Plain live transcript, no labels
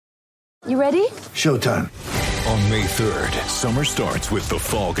You ready? Showtime. On May 3rd, summer starts with The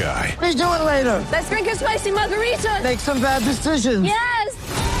Fall Guy. Let's do it later. Let's drink a spicy margarita. Make some bad decisions. Yes!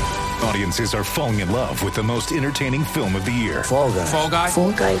 Audiences are falling in love with the most entertaining film of the year. Fall Guy. Fall Guy?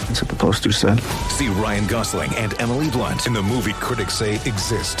 Fall Guy. That's what the poster said. See Ryan Gosling and Emily Blunt in the movie critics say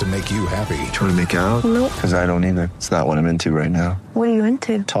exists to make you happy. Trying to make it out? Nope. Because I don't either. It's not what I'm into right now. What are you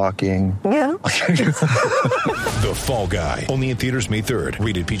into? Talking. Yeah. The Fall Guy. Only in theaters May 3rd.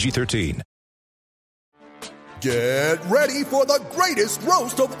 Rated PG-13. Get ready for the greatest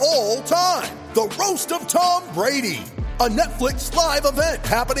roast of all time. The Roast of Tom Brady. A Netflix live event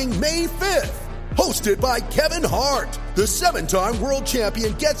happening May 5th. Hosted by Kevin Hart. The 7-time world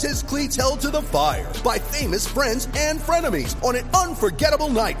champion gets his cleats held to the fire by famous friends and frenemies on an unforgettable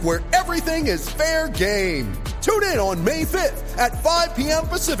night where everything is fair game. Tune in on May 5th at 5 p.m.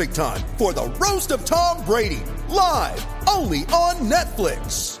 Pacific time for the Roast of Tom Brady. Live only on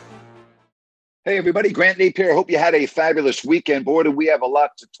Netflix. Hey, everybody. Grant Napier. Hope you had a fabulous weekend. Boy, do we have a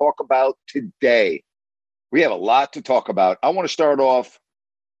lot to talk about today. We have a lot to talk about. I want to start off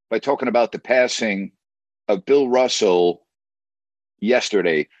by talking about the passing of Bill Russell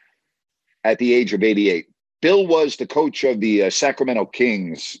yesterday at the age of 88. Bill was the coach of the Sacramento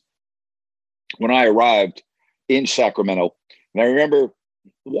Kings when I arrived in Sacramento. And I remember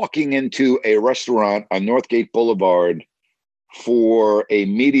walking into a restaurant on Northgate Boulevard for a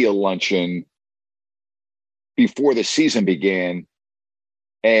media luncheon before the season began,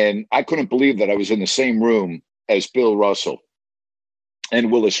 and I couldn't believe that I was in the same room as Bill Russell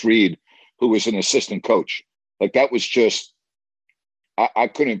and Willis Reed, who was an assistant coach. Like, that was just, I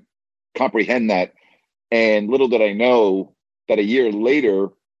couldn't comprehend that. And little did I know that a year later,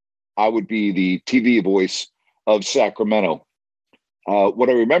 I would be the TV voice of Sacramento. What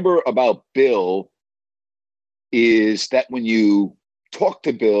I remember about Bill is that when you talk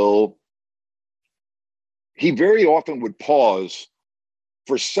to Bill, he very often would pause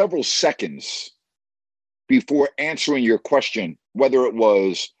for several seconds before answering your question, whether it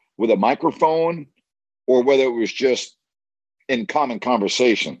was with a microphone or whether it was just in common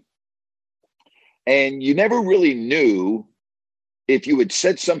conversation. And you never really knew if you had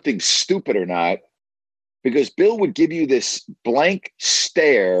said something stupid or not, because Bill would give you this blank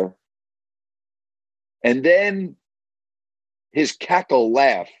stare, and then his cackle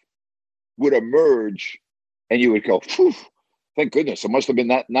laugh would emerge. And you would go, phew, thank goodness. It must have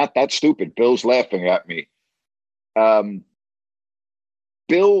been not that stupid. Bill's laughing at me.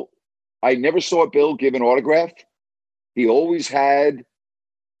 Bill, I never saw Bill give an autograph. He always had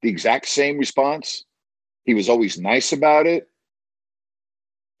the exact same response. He was always nice about it.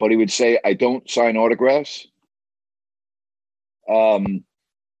 But he would say, I don't sign autographs.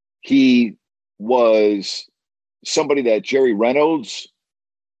 He was somebody that Jerry Reynolds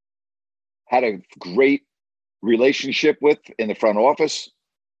had a great relationship with in the front office.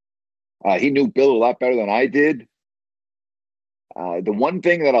 He knew Bill a lot better than I did. The one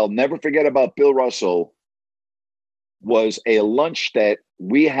thing that I'll never forget about Bill Russell was a lunch that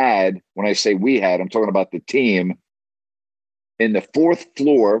we had. When I say we had, I'm talking about the team in the 4th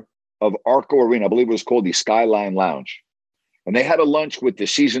floor of Arco Arena. I believe it was called the Skyline Lounge. And they had a lunch with the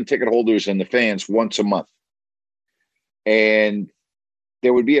season ticket holders and the fans once a month. And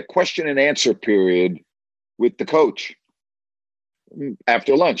there would be a question and answer period with the coach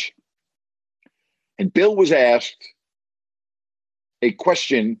after lunch. And Bill was asked a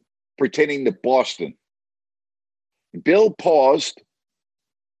question pertaining to Boston. And Bill paused,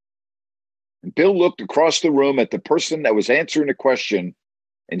 and Bill looked across the room at the person that was answering the question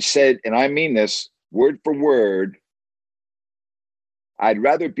and said, and I mean this word for word, I'd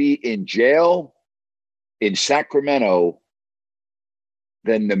rather be in jail in Sacramento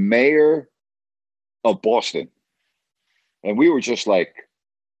than the mayor of Boston. And we were just like,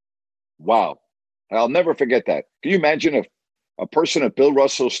 wow. And I'll never forget that. Can you imagine if a person of Bill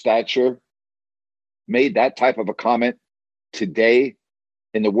Russell's stature made that type of a comment today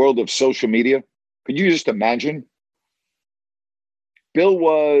in the world of social media? Could you just imagine? Bill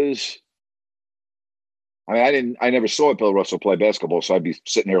was, I never saw Bill Russell play basketball, so I'd be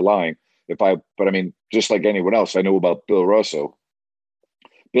sitting here lying but just like anyone else, I knew about Bill Russell.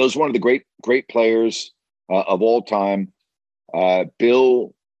 Bill's one of the great players of all time.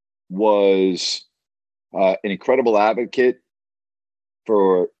 Bill was an incredible advocate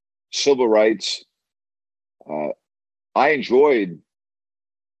for civil rights. I enjoyed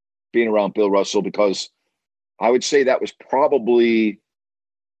being around Bill Russell because I would say that was probably,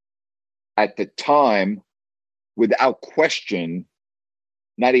 at the time, without question,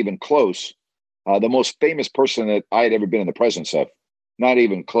 not even close, the most famous person that I had ever been in the presence of. Not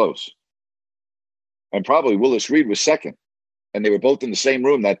even close. and probably Willis Reed was second. And they were both in the same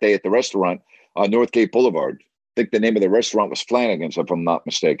room that day at the restaurant on Northgate Boulevard. I think the name of the restaurant was Flanagan's, if I'm not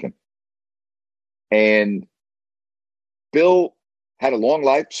mistaken. And Bill had a long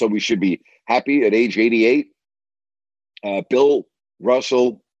life, so we should be happy at age 88. Bill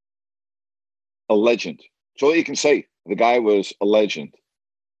Russell, a legend. That's all you can say. The guy was a legend,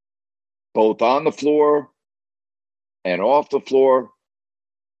 both on the floor and off the floor,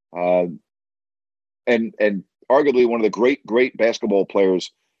 and arguably one of the great basketball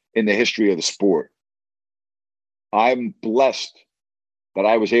players in the history of the sport. I'm blessed that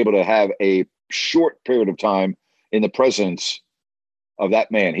I was able to have a short period of time in the presence of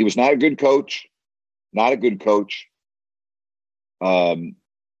that man. He was not a good coach, not a good coach. I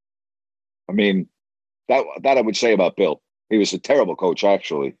mean, that I would say about Bill. He was a terrible coach,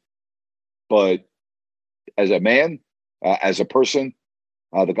 actually. But as a man, as a person,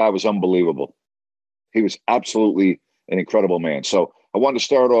 the guy was unbelievable. He was absolutely an incredible man. So I wanted to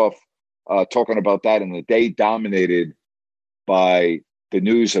start off talking about that, and the day dominated by the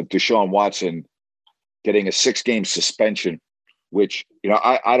news of Deshaun Watson getting a 6-game suspension, which,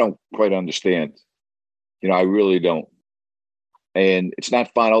 I don't quite understand. I really don't. And it's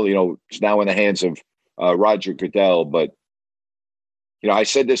not final. It's now in the hands of Roger Goodell. But, I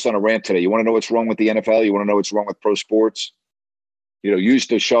said this on a rant today. You want to know what's wrong with the NFL? You want to know what's wrong with pro sports? Use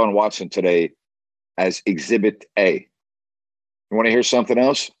Deshaun Watson today as Exhibit A. You want to hear something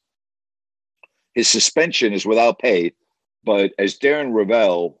else? His suspension is without pay, but as Darren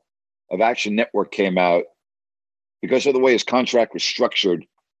Rovell of Action Network came out, because of the way his contract was structured,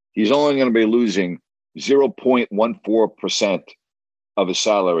 he's only going to be losing 0.14% of his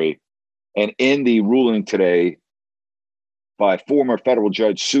salary. And in the ruling today by former federal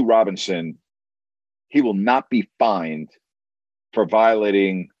judge Sue Robinson, he will not be fined for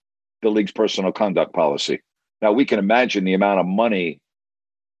violating the league's personal conduct policy. Now, we can imagine the amount of money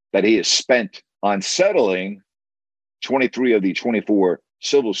that he has spent on settling 23 of the 24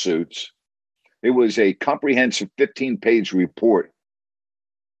 civil suits. It was a comprehensive 15-page report.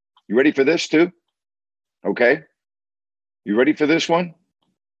 You ready for this, too? Okay. You ready for this one?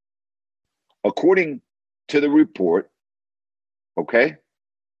 According to the report, okay,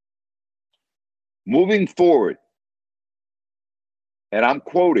 moving forward, and I'm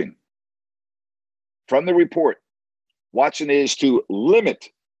quoting from the report, Watson is to limit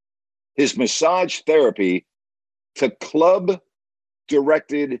his massage therapy to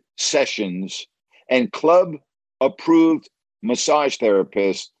club-directed sessions and club-approved massage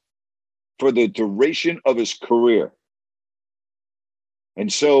therapists for the duration of his career.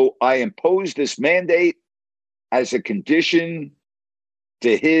 And so I imposed this mandate as a condition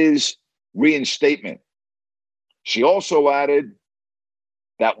to his reinstatement. She also added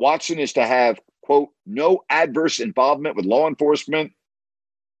that Watson is to have, quote, no adverse involvement with law enforcement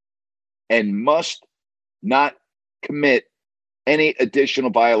and must not commit any additional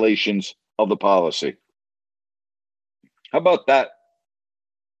violations of the policy. How about that?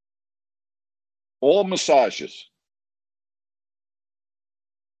 All massages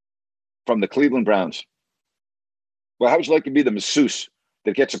from the Cleveland Browns. Well, how would you like to be the masseuse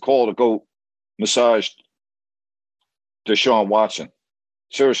that gets a call to go massage Deshaun Watson?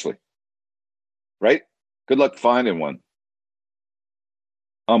 Seriously. Right? Good luck finding one.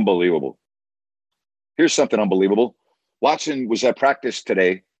 Unbelievable. Here's something unbelievable. Watson was at practice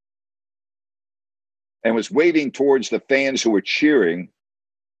today and was waving towards the fans who were cheering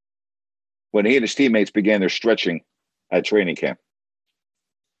when he and his teammates began their stretching at training camp.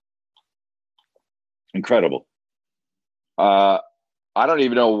 Incredible. I don't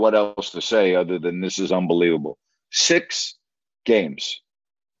even know what else to say other than this is unbelievable. 6 games.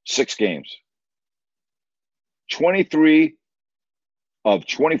 6 games. 23 of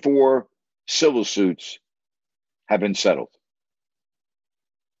 24 civil suits have been settled.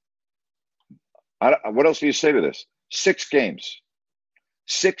 What else do you say to this? 6 games.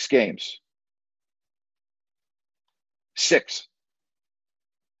 6 games. 6.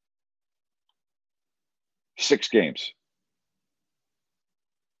 6 games.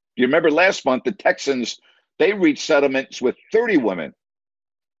 You remember last month, the Texans, they reached settlements with 30 women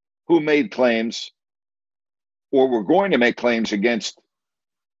who made claims or were going to make claims against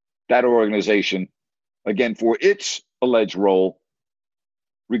that organization, again, for its alleged role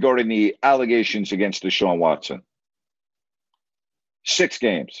regarding the allegations against Deshaun Watson. 6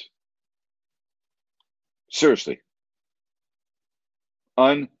 games. Seriously.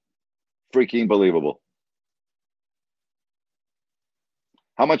 Unfreaking believable.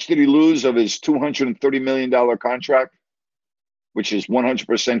 How much did he lose of his $230 million contract, which is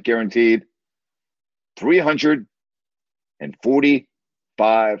 100% guaranteed?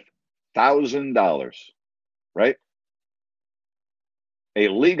 $345,000, right? A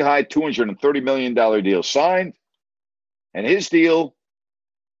league-high $230 million deal signed, and his deal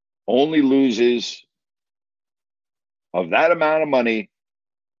only loses of that amount of money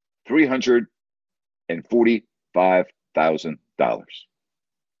 $345,000.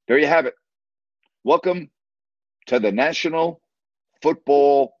 There you have it. Welcome to the National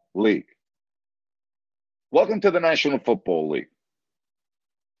Football League. Welcome to the National Football League.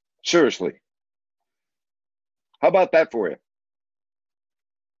 Seriously. How about that for you?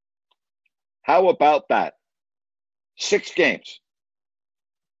 How about that? 6 games.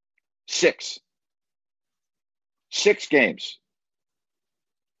 6 games.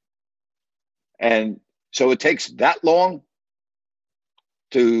 And so it takes that long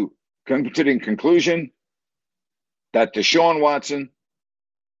to come to the conclusion that Deshaun Watson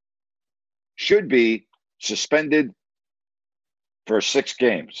should be suspended for 6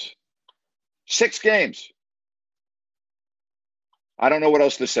 games. 6 games. I don't know what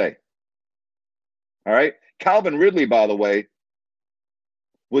else to say. All right. Calvin Ridley, by the way,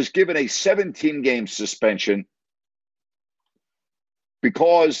 was given a 17-game suspension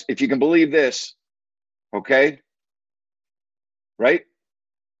because, if you can believe this, okay, right,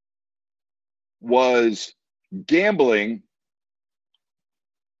 was gambling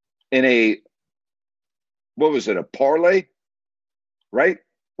in a, what was it, a parlay, right?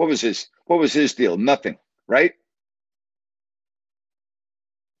 What was his deal? Nothing, right?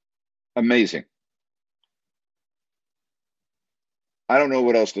 Amazing. I don't know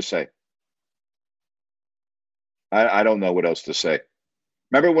what else to say. I don't know what else to say.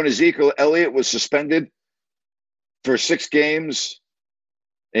 Remember when Ezekiel Elliott was suspended for 6 games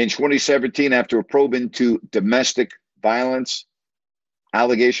in 2017 after a probe into domestic violence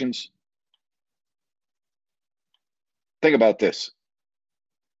allegations? Think about this.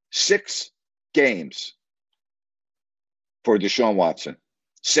 6 games for Deshaun Watson.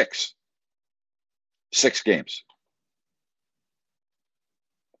 6 games.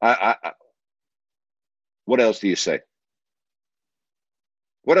 What else do you say?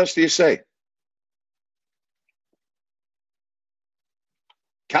 What else do you say?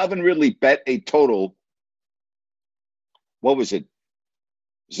 Calvin Ridley bet a total, what was it?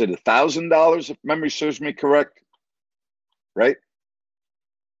 Is it $1,000 if memory serves me correct? Right?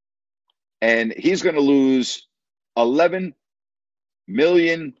 And he's going to lose $11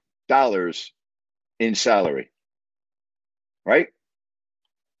 million in salary. Right?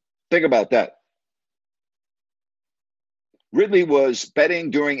 Think about that. Ridley was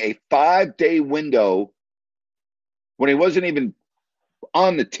betting during a 5-day window when he wasn't even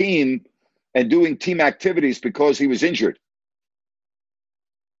on the team and doing team activities because he was injured.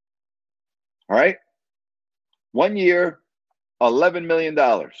 All right? 1 year, $11 million.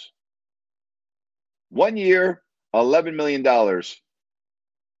 1 year, $11 million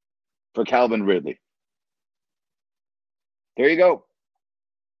for Calvin Ridley. There you go.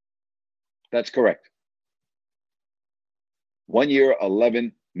 That's correct. 1 year,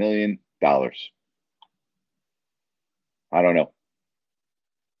 $11 million. I don't know.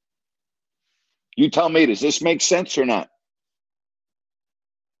 You tell me, does this make sense or not?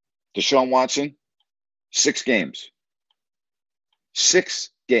 Deshaun Watson, 6 games. 6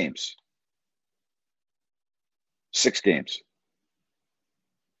 games. 6 games.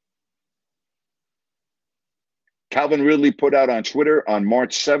 Calvin Ridley put out on Twitter on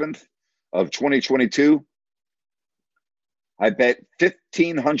March 7th of 2022, I bet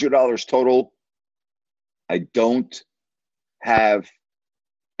 $1,500 total. I don't have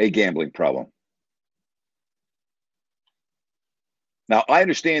a gambling problem. Now, I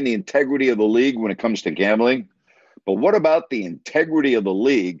understand the integrity of the league when it comes to gambling, but what about the integrity of the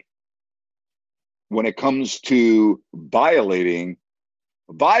league when it comes to violating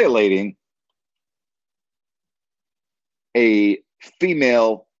a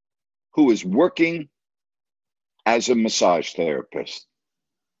female who is working as a massage therapist?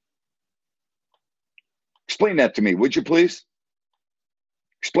 Explain that to me, would you please?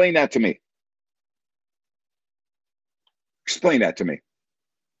 Explain that to me. Explain that to me.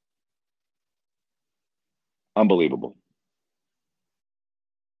 Unbelievable.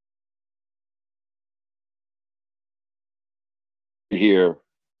 Here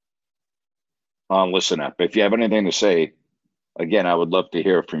on Listen Up. If you have anything to say, again, I would love to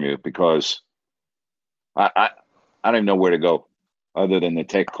hear from you because I don't even know where to go other than to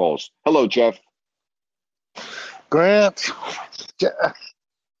take calls. Hello, Jeff. Grant.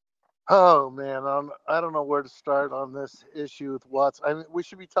 Oh, man, I don't know where to start on this issue with Watson. I mean, we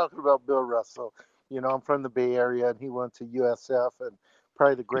should be talking about Bill Russell, I'm from the Bay Area, and he went to USF, and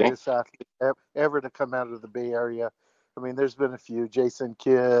probably the greatest athlete ever to come out of the Bay Area. I mean, there's been a few: Jason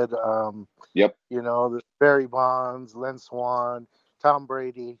Kidd, Yep. there's Barry Bonds, Len Swan, Tom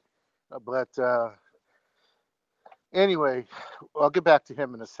Brady. But anyway, I'll get back to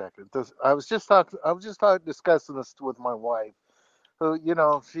him in a second. I was just discussing this with my wife, who,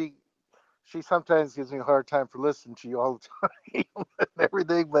 she sometimes gives me a hard time for listening to you all the time and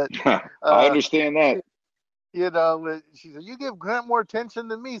everything. But I understand that. She said, you give Grant more attention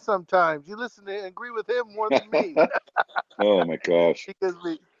than me sometimes. You listen to and agree with him more than me. Oh my gosh.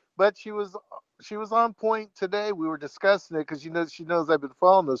 But she was on point today. We were discussing it because she knows I've been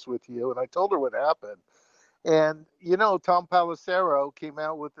following this with you, and I told her what happened. And Tom Pelissero came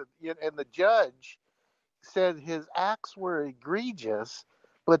out with it, and the judge said his acts were egregious,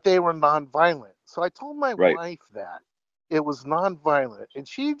 but they were nonviolent. So I told my wife that it was nonviolent, and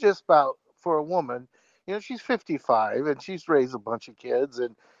she just about, for a woman, she's 55 and she's raised a bunch of kids,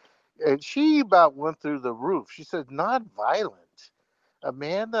 and she about went through the roof. She said, nonviolent. A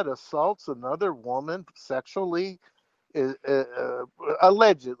man that assaults another woman sexually,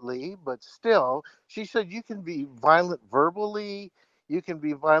 allegedly, but still, she said you can be violent verbally, you can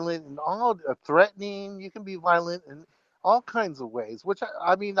be violent in all threatening, you can be violent in all kinds of ways. Which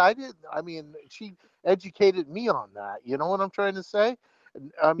she educated me on that. You know what I'm trying to say?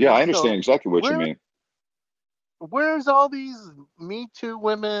 I understand exactly what you mean. Where's all these Me Too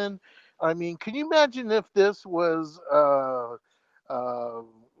women? I mean, can you imagine if this was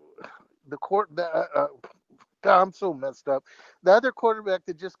the court? God, I'm so messed up. The other quarterback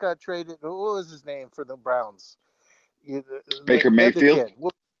that just got traded, what was his name for the Browns? Baker Mayfield?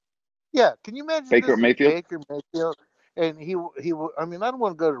 Yeah, can you imagine Baker Mayfield? Baker Mayfield, and he. I mean, I don't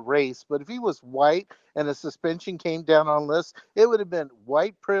want to go to race, but if he was white and a suspension came down on this, it would have been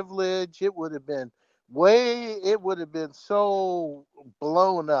white privilege. It would have been so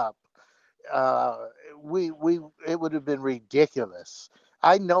blown up. It would have been ridiculous.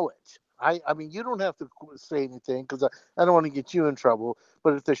 I know it. I mean, you don't have to say anything because I don't want to get you in trouble.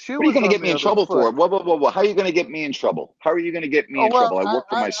 But if the shoe, what are you going to get me in trouble for? Whoa! How are you going to get me in trouble? How are you going to get me in trouble? I work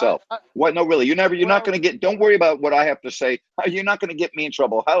for myself. What? No, really. You're not going to get. Don't worry about what I have to say. You're not going to get me in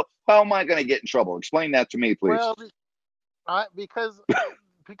trouble. How am I going to get in trouble? Explain that to me, please. Well, because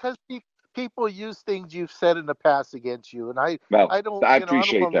people use things you've said in the past against you, and I don't. I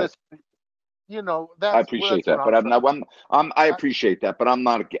appreciate that. I appreciate that, but I appreciate that, but I'm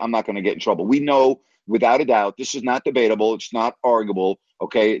not going to get in trouble. We know without a doubt, this is not debatable. It's not arguable.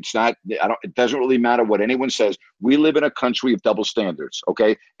 Okay. It's not, it doesn't really matter what anyone says. We live in a country of double standards.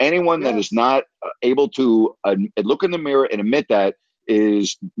 Okay. Anyone that is not able to look in the mirror and admit that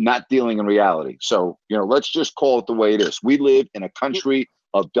is not dealing in reality. So, let's just call it the way it is. We live in a country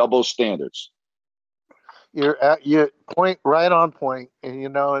of double standards. You're at your point, right on point.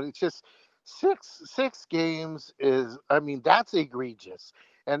 And, it's just, Six games is, I mean, that's egregious.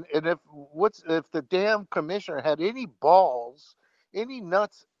 And if the damn commissioner had any balls, any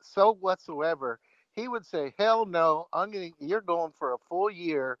nuts whatsoever, he would say, hell no, you're going for a full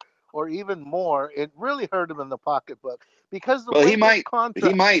year or even more. It really hurt him in the pocketbook because he might,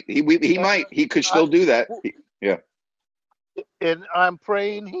 he could still do that. Yeah. And I'm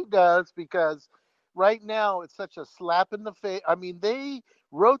praying he does, because right now it's such a slap in the face. I mean, they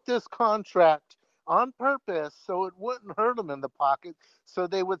wrote this contract on purpose so it wouldn't hurt them in the pocket, so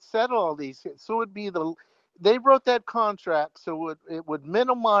they would settle all these. So it would be they wrote that contract so it would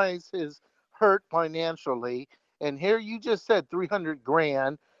minimize his hurt financially. And here you just said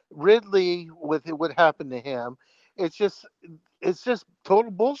 $300,000. Ridley, with what happened to him, it's just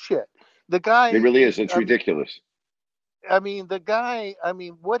total bullshit. The guy, it really is. It's ridiculous. I mean, the guy. I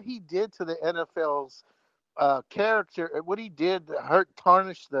mean, what he did to the NFL's character, what he did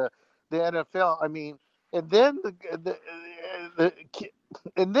tarnish the NFL. I mean, and then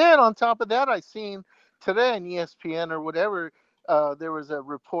and then on top of that, I seen today on ESPN or whatever, there was a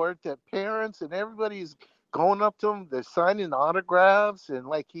report that parents and everybody's going up to him, they're signing autographs, and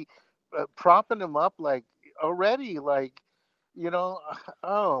like he propping him up like already, like,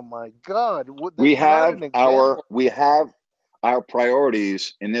 oh my God. We have our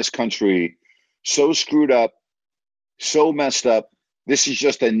priorities in this country so screwed up, so messed up. This is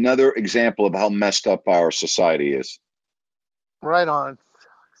just another example of how messed up our society is. Right on.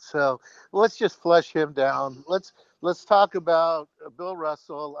 So let's just flush him down. Let's talk about Bill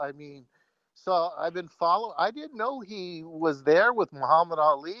Russell. I mean, so I've been following. I didn't know he was there with Muhammad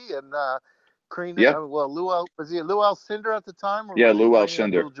Ali and Kareem. Yeah. Was he Lou Alcindor at the time? Or Lou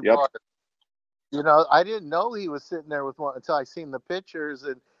Alcindor. Yep. I didn't know he was sitting there with one until I seen the pictures.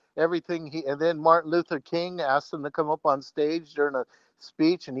 And everything and then Martin Luther King asked him to come up on stage during a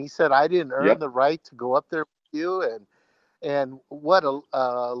speech, and he said, "I didn't earn the right to go up there with you." And what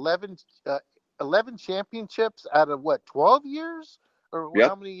 11 championships out of what 12 years, or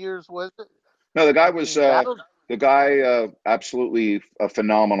how many years was it? No, the guy was absolutely a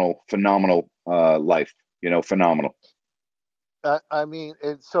phenomenal life. Phenomenal. I mean,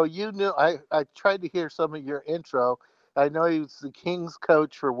 and so you knew. I tried to hear some of your intro. I know he was the Kings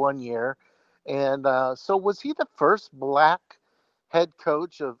coach for 1 year, and so was he the first black head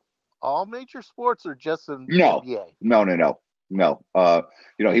coach of all major sports, or just in the NBA? No.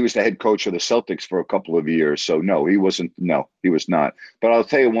 He was the head coach of the Celtics for a couple of years, so no, he wasn't. No, he was not. But I'll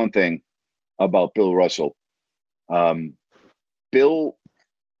tell you one thing about Bill Russell. Bill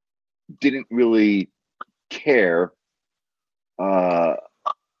didn't really care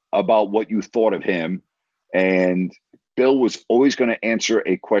about what you thought of him, and Bill was always going to answer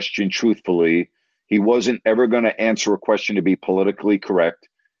a question truthfully. He wasn't ever going to answer a question to be politically correct.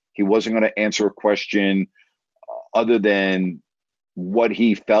 He wasn't going to answer a question other than what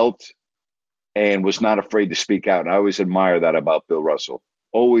he felt, and was not afraid to speak out. And I always admire that about Bill Russell.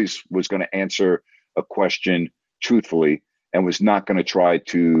 Always was going to answer a question truthfully and was not going to try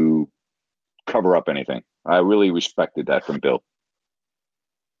to cover up anything. I really respected that from Bill.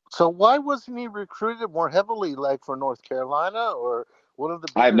 So why wasn't he recruited more heavily, like for North Carolina or one of the?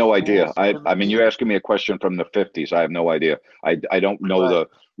 I have no idea. I mean, you're asking me a question from the 50s. I have no idea. I don't know the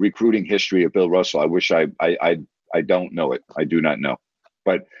recruiting history of Bill Russell. I wish I don't know it. I do not know.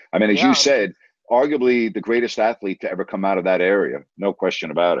 But I mean, as you said, arguably the greatest athlete to ever come out of that area. No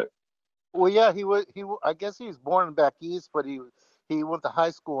question about it. Well, yeah, he was. I guess he was born back east, but he went to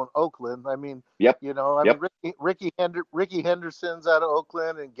high school in Oakland. I mean, mean, Ricky Henderson's out of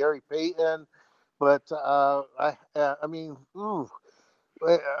Oakland and Gary Payton, but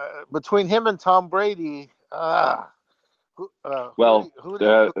between him and Tom Brady,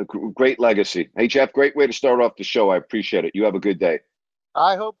 great legacy. Hey, Jeff, great way to start off the show. I appreciate it. You have a good day.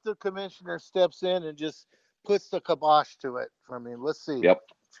 I hope the commissioner steps in and just puts the kibosh to it. I mean, let's see. Yep.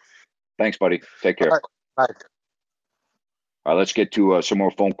 Thanks, buddy. Take care. All right, let's get to some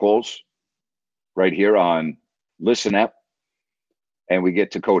more phone calls right here on Listen App. And we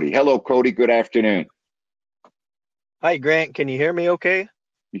get to Cody. Hello, Cody. Good afternoon. Hi, Grant. Can you hear me okay?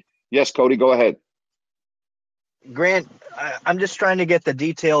 Yes, Cody. Go ahead. Grant, I'm just trying to get the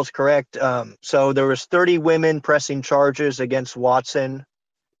details correct. So there was 30 women pressing charges against Watson,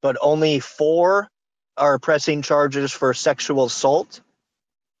 but only 4 are pressing charges for sexual assault.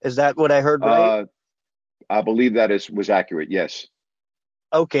 Is that what I heard right? I believe that was accurate, yes.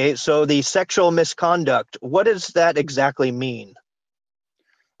 Okay, so the sexual misconduct, what does that exactly mean?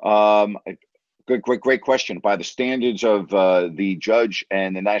 Great question. By the standards of the judge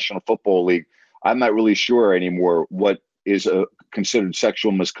and the National Football League, I'm not really sure anymore what is considered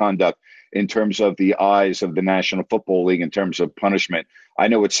sexual misconduct in terms of the eyes of the National Football League, in terms of punishment. I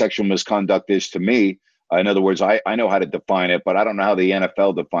know what sexual misconduct is to me. In other words, I know how to define it, but I don't know how the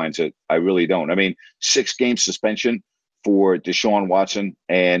NFL defines it. I really don't. I mean, 6-game suspension for Deshaun Watson.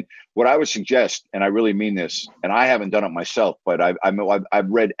 And what I would suggest, and I really mean this, and I haven't done it myself, but I've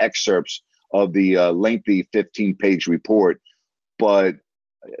read excerpts of the lengthy 15-page report. But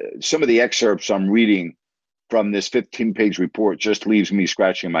some of the excerpts I'm reading from this 15-page report just leaves me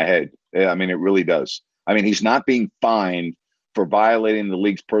scratching my head. I mean, it really does. I mean, he's not being fined for violating the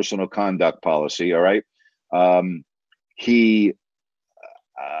league's personal conduct policy, all right? He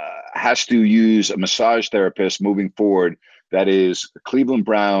has to use a massage therapist moving forward that is Cleveland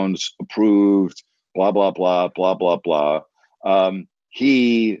Browns approved, blah, blah, blah, blah, blah, blah.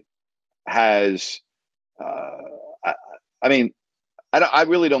 He has, I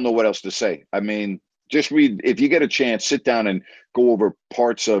really don't know what else to say. I mean, just read, if you get a chance, sit down and go over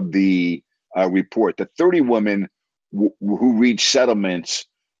parts of the report. The 30 women who reached settlements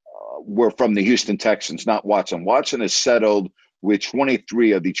were from the Houston Texans, not Watson. Watson has settled with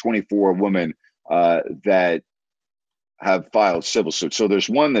 23 of the 24 women that have filed civil suits. So there's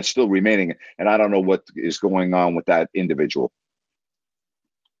one that's still remaining, and I don't know what is going on with that individual.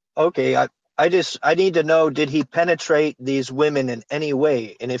 Okay, I need to know, did he penetrate these women in any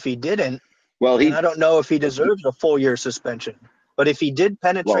way? And if he didn't, I don't know if he deserves a full year suspension. But if he did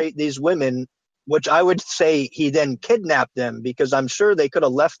penetrate these women, which I would say he then kidnapped them, because I'm sure they could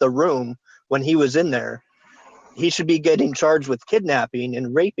have left the room when he was in there, he should be getting charged with kidnapping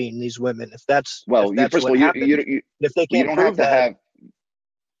and raping these women. If that's what happened. If they can't prove that.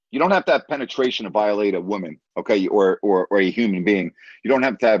 You don't have to have penetration to violate a woman, okay, or a human being. You don't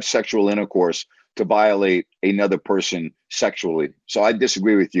have to have sexual intercourse to violate another person sexually. So I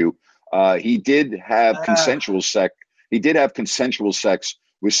disagree with you. He did have consensual sex. He did have consensual sex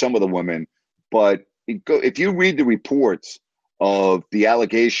with some of the women, but if you read the reports of the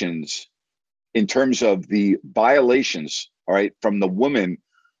allegations in terms of the violations, all right, from the women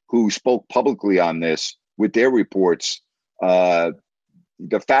who spoke publicly on this with their reports, the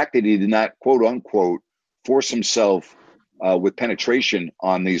fact that he did not, quote unquote, force himself with penetration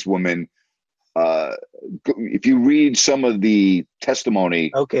on these women. If you read some of the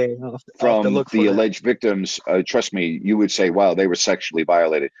testimony from the alleged victims, trust me, you would say, wow, they were sexually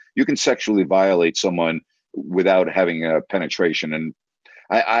violated. You can sexually violate someone without having a penetration. And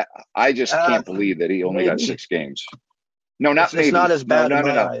I just can't believe that he only got 6 games. No, not maybe. It's not as bad in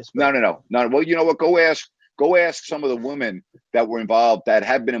my eyes. No. Well, you know what? Go ask some of the women that were involved, that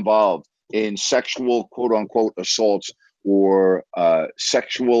have been involved in sexual, quote unquote, assaults or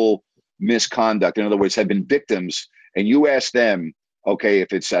sexual misconduct. In other words, have been victims, and you ask them, okay,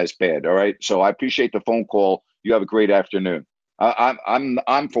 if it's as bad. All right. So I appreciate the phone call. You have a great afternoon.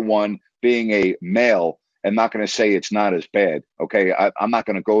 I'm for one, being a male, and not going to say it's not as bad. Okay. I'm not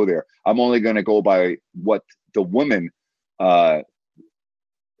going to go there. I'm only going to go by what the women and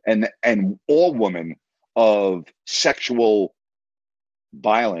all women of sexual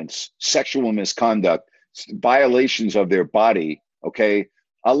violence, sexual misconduct, violations of their body. Okay.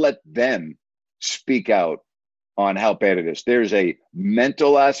 I'll let them speak out on how bad it is. There's a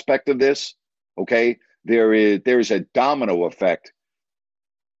mental aspect of this. Okay. There's a domino effect.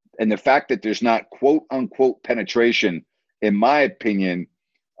 And the fact that there's not quote unquote penetration, in my opinion,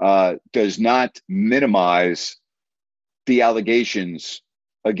 does not minimize the allegations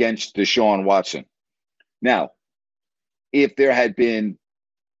against Deshaun Watson. Now, if there had been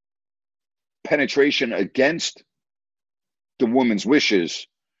penetration against the woman's wishes,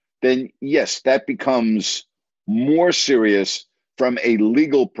 then yes, that becomes more serious from a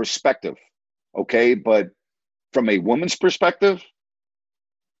legal perspective. Okay, but from a woman's perspective,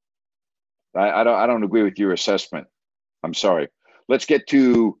 I don't agree with your assessment. I'm sorry. Let's get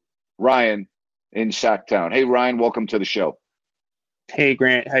to Ryan in Sacktown. Hey, Ryan, welcome to the show. Hey,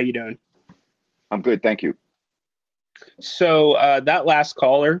 Grant, how you doing? I'm good, thank you. So that last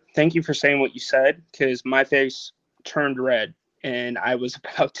caller, thank you for saying what you said, because my face turned red and I was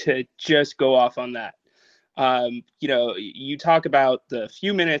about to just go off on that. You talk about the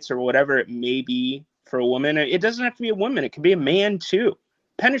few minutes or whatever it may be for a woman. It doesn't have to be a woman. It could be a man too.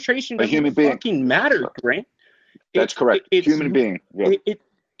 Penetration doesn't fucking matter, Grant. That's correct. Human being. Yeah.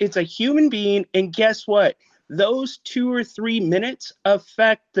 It's a human being. And guess what? Those 2 or 3 minutes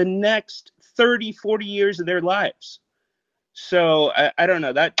affect the next 30, 40 years of their lives. So I don't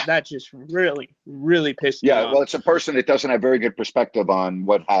know. That just really, really pissed me off. Yeah, well, it's a person that doesn't have very good perspective on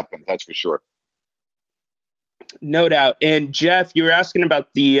what happened. That's for sure. No doubt. And Jeff, you were asking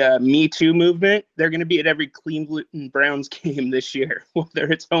about the Me Too movement. They're going to be at every Cleveland Browns game this year,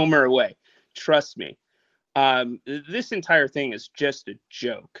 whether it's home or away. Trust me. This entire thing is just a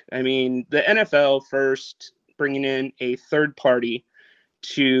joke. I mean, the NFL first bringing in a third party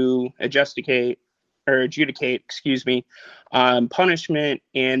to adjudicate, punishment,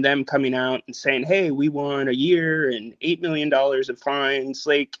 and them coming out and saying, hey, we want a year and $8 million of fines.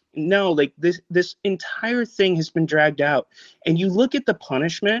 Like, no, like this entire thing has been dragged out. And you look at the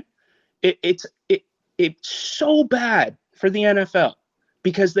punishment, it's so bad for the NFL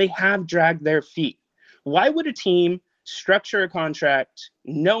because they have dragged their feet. Why would a team structure a contract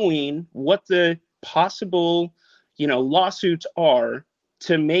knowing what the possible, lawsuits are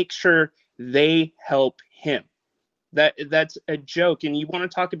to make sure they help him? That's a joke. And you want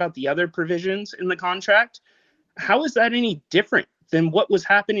to talk about the other provisions in the contract? How is that any different than what was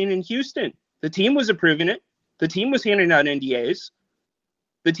happening in Houston? The team was approving it. The team was handing out NDAs.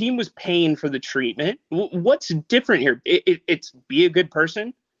 The team was paying for the treatment. What's different here? It's be a good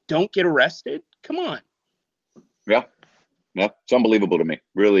person. Don't get arrested. Come on. Yeah. It's unbelievable to me.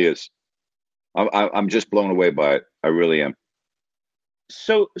 Really is. I'm just blown away by it. I really am.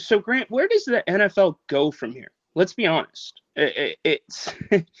 So Grant, where does the NFL go from here? Let's be honest. It's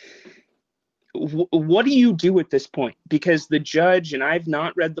what do you do at this point? Because the judge, and I've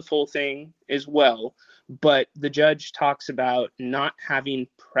not read the full thing as well, but the judge talks about not having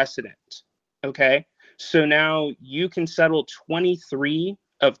precedent. Okay. So now you can settle 23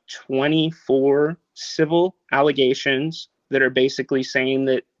 of 24 civil allegations that are basically saying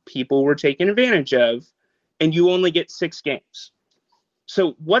that people were taken advantage of, and you only get 6 games.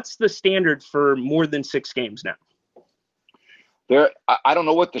 So what's the standard for more than 6 games now? I don't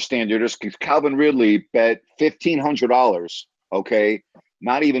know what the standard is, because Calvin Ridley bet $1,500, okay,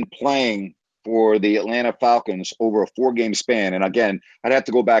 not even playing for the Atlanta Falcons over a 4-game span. And again, I'd have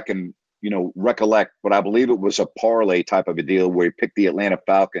to go back and, recollect, but I believe it was a parlay type of a deal where he picked the Atlanta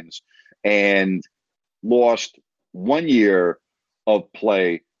Falcons and lost 1 year of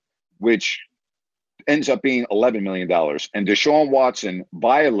play, which ends up being $11 million. And Deshaun Watson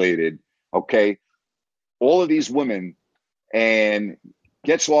violated, all of these women and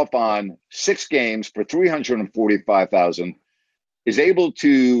gets off on 6 games for $345,000, is able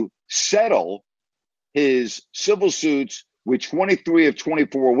to settle his civil suits with 23 of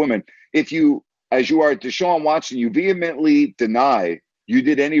 24 women. If you, as you are Deshaun Watson, you vehemently deny you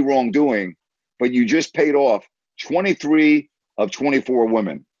did any wrongdoing, but you just paid off 23 of 24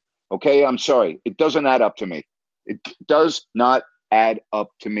 women. Okay, I'm sorry. It doesn't add up to me. It does not add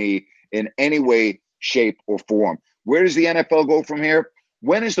up to me in any way, shape, or form. Where does the NFL go from here?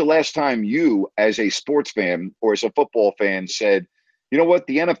 When is the last time you, as a sports fan or as a football fan, said, you know what,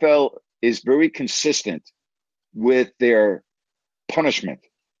 the NFL is very consistent with their punishment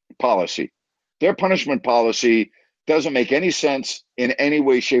policy. Their punishment policy doesn't make any sense in any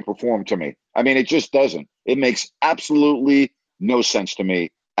way, shape, or form to me. I mean, it just doesn't. It makes absolutely no sense to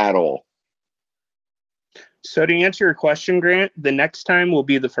me at all. So to answer your question, Grant, the next time will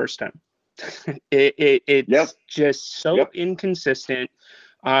be the first time. It's just so inconsistent.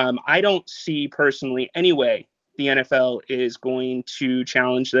 I don't see personally anyway the NFL is going to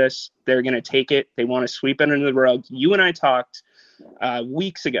challenge this. They're going to take it. They want to sweep it under the rug. You and I talked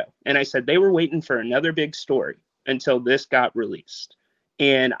weeks ago, and I said they were waiting for another big story until this got released.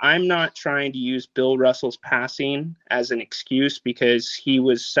 And I'm not trying to use Bill Russell's passing as an excuse, because he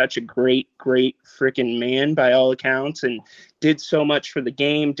was such a great freaking man by all accounts and did so much for the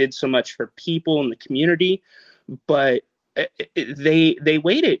game, did so much for people in the community. But they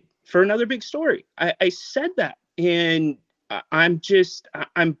waited for another big story. I said that, and I'm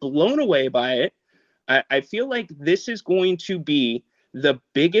blown away by it. I feel like this is going to be the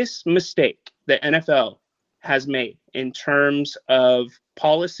biggest mistake the NFL has made in terms of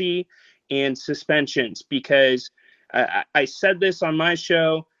policy and suspensions, because I said this on my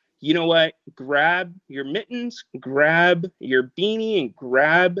show. You know what? Grab your mittens, grab your beanie, and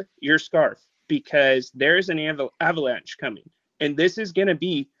grab your scarf, because there's an avalanche coming. And this is going to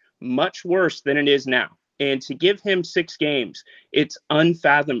be much worse than it is now. And to give him 6 games, it's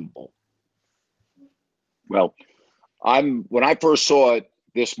unfathomable. Well, when I first saw it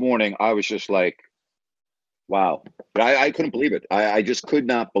this morning, I was just like, wow. But I couldn't believe it. I just could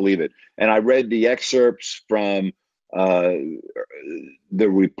not believe it. And I read the excerpts from the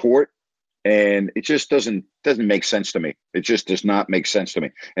report, and it just doesn't make sense to me. It just does not make sense to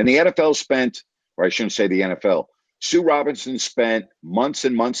me. And the NFL spent, or I shouldn't say the NFL, Sue Robinson spent months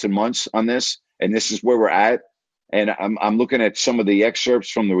and months and months on this, and this is where we're at. And I'm looking at some of the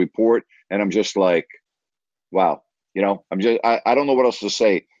excerpts from the report, and I'm just like, wow. I don't know what else to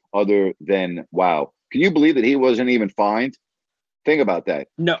say other than wow. Can you believe that he wasn't even fined? Think about that.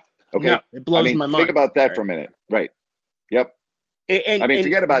 No. Okay. No, it blows my mind. Think about that for a minute. Right. Yep.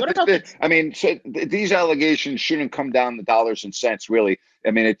 Forget about it. These allegations shouldn't come down to dollars and cents, really.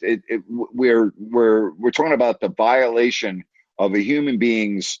 I mean, we're talking about the violation of a human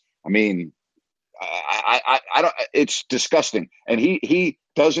being's. I mean, I don't. It's disgusting, and he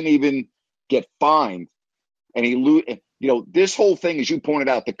doesn't even get fined, and this whole thing, as you pointed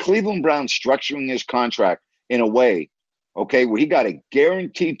out, the Cleveland Browns structuring his contract in a way, where he got a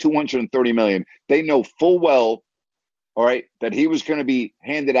guaranteed $230 million. They know full well, all right, that he was going to be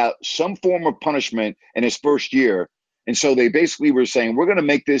handed out some form of punishment in his first year. And so they basically were saying, we're going to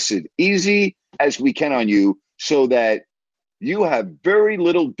make this as easy as we can on you so that you have very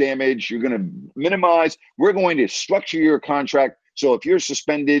little damage. You're going to minimize. We're going to structure your contract so if you're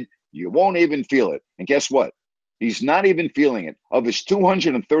suspended, you won't even feel it. And guess what? He's not even feeling it. Of his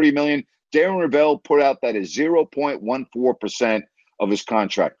 $230 million, Darren Rovell put out that is 0.14% of his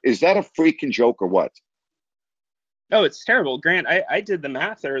contract. Is that a freaking joke or what? Oh, it's terrible. Grant, I did the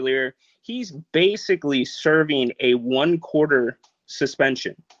math earlier. He's basically serving a 1/4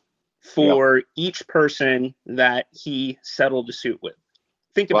 suspension for each person that he settled a suit with.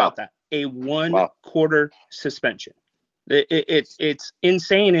 Think about that. A 1/4 suspension. It's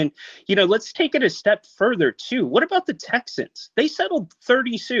insane. And, let's take it a step further, too. What about the Texans? They settled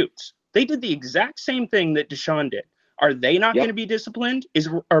 30 suits. They did the exact same thing that Deshaun did. Are they not going to be disciplined?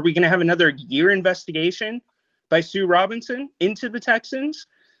 Are we going to have another year investigation by Sue Robinson into the Texans?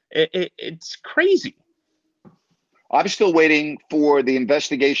 It's crazy. I'm still waiting for the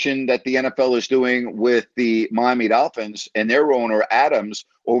investigation that the NFL is doing with the Miami Dolphins and their owner, Adams,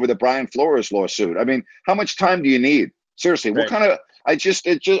 over the Brian Flores lawsuit. I mean, how much time do you need? Seriously, what kind I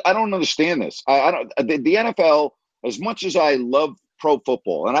don't understand this. I don't. The NFL, as much as I love pro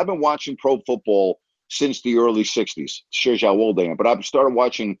football, and I've been watching pro football since the early '60s. Shows you how old I am. But I've started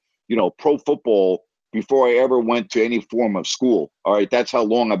watching, pro football before I ever went to any form of school. All right, that's how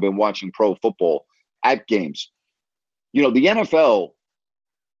long I've been watching pro football at games. The NFL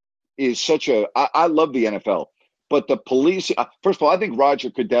is I love the NFL, but the police, first of all, I think Roger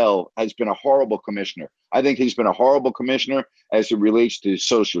Goodell has been a horrible commissioner. I think he's been a horrible commissioner as it relates to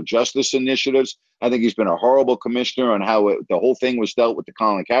social justice initiatives. I think he's been a horrible commissioner on how the whole thing was dealt with the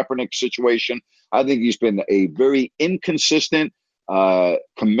Colin Kaepernick situation. I think he's been a very inconsistent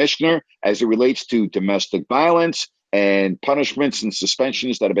commissioner as it relates to domestic violence and punishments and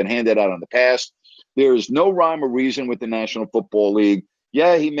suspensions that have been handed out in the past. There is no rhyme or reason with the National Football League.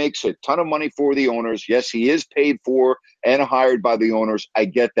 Yeah, he makes a ton of money for the owners. Yes, he is paid for and hired by the owners. I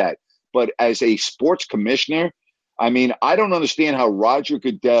get that. But as a sports commissioner, I don't understand how Roger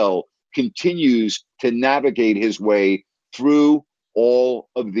Goodell continues to navigate his way through all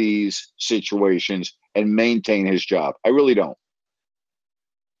of these situations and maintain his job. I really don't.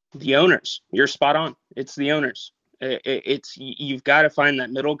 The owners. You're spot on. It's the owners. You've got to find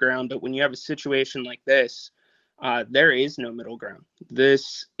that middle ground. But when you have a situation like this, there is no middle ground.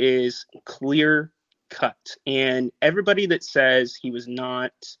 This is clear cut. And everybody that says he was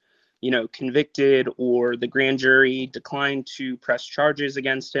not, convicted, or the grand jury declined to press charges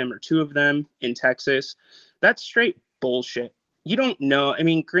against him, or two of them in Texas, that's straight bullshit. You don't know.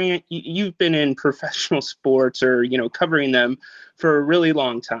 Grant, you've been in professional sports or, covering them for a really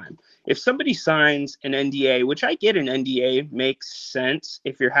long time. If somebody signs an NDA, which I get, an NDA makes sense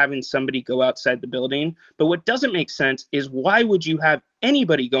if you're having somebody go outside the building. But what doesn't make sense is, why would you have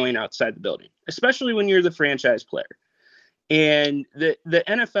anybody going outside the building, especially when you're the franchise player? And the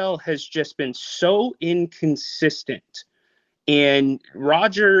NFL has just been so inconsistent. And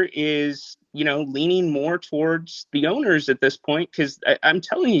Roger is, leaning more towards the owners at this point, because I'm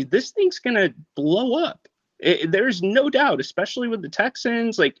telling you, this thing's going to blow up. There's no doubt, especially with the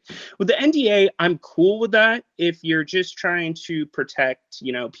Texans. Like, with the NDA, I'm cool with that if you're just trying to protect,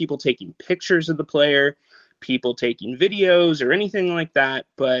 people taking pictures of the player, people taking videos or anything like that.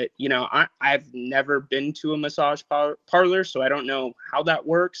 But, I've never been to a massage parlor, so I don't know how that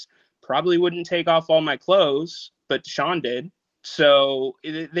works. Probably wouldn't take off all my clothes, but Sean did. So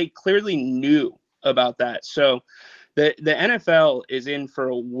they clearly knew about that. So the NFL is in for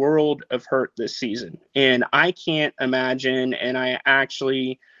a world of hurt this season. And I can't imagine, and I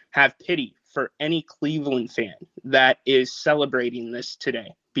actually have pity for any Cleveland fan that is celebrating this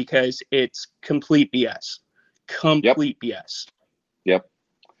today, because it's complete BS. Complete BS. Yep.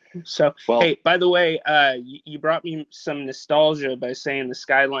 So, hey, by the way, you brought me some nostalgia by saying the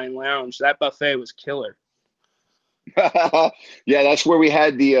Skyline Lounge. That buffet was killer. Yeah, that's where we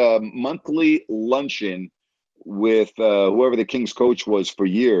had the monthly luncheon with whoever the Kings coach was for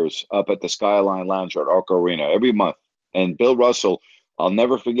years up at the Skyline Lounge at Arco Arena every month. And Bill Russell, I'll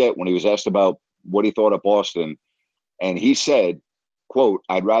never forget when he was asked about what he thought of Boston. And he said, quote,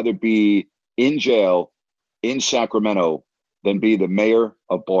 "I'd rather be in jail in Sacramento than be the mayor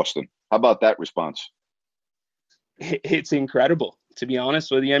of Boston." How about that response? It's incredible, to be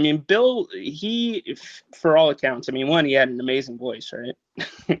honest with you. Bill, he, for all accounts, one, he had an amazing voice, right?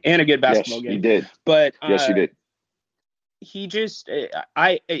 And a good basketball game. Yes, he did. But yes, he did. He just,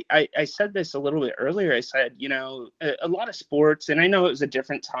 I said this a little bit earlier. I said, a lot of sports, and I know it was a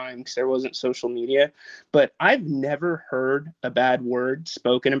different time because there wasn't social media, but I've never heard a bad word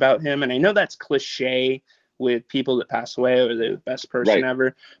spoken about him. And I know that's cliche with people that pass away or they're the best person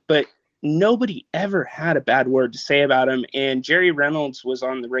ever, but nobody ever had a bad word to say about him. And Jerry Reynolds was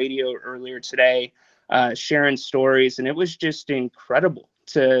on the radio earlier today, sharing stories, and it was just incredible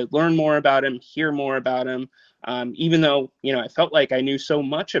to learn more about him, hear more about him. Even though, I felt like I knew so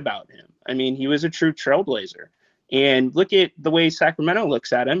much about him. He was a true trailblazer. And look at the way Sacramento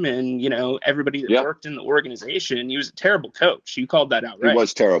looks at him, and, everybody that worked in the organization. He was a terrible coach. You called that out, right? He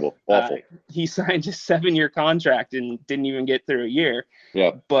was terrible. Awful. He signed a 7-year contract and didn't even get through a year.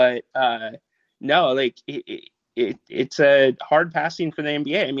 Yeah. But no, like it's a hard passing for the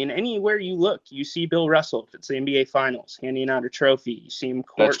NBA. Anywhere you look, you see Bill Russell. If it's the NBA Finals, handing out a trophy, you see him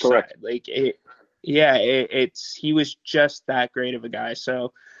courtside. That's correct. Like he was just that great of a guy.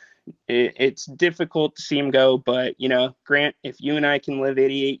 So it's difficult to see him go, but Grant, if you and I can live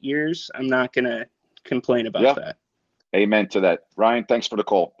 88 years, I'm not going to complain about that. Amen to that. Ryan, thanks for the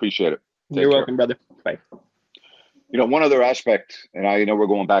call. Appreciate it. You're welcome, brother. Bye. One other aspect, and I know we're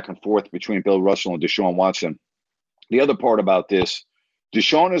going back and forth between Bill Russell and Deshaun Watson. The other part about this,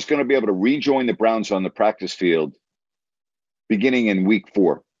 Deshaun is going to be able to rejoin the Browns on the practice field beginning in week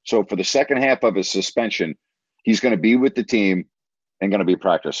 4. So for the second half of his suspension, he's going to be with the team and going to be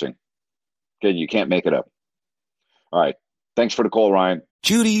practicing. Okay, you can't make it up. All right. Thanks for the call, Ryan.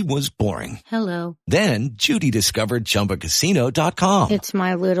 Judy was boring. Hello. Then Judy discovered ChumbaCasino.com. It's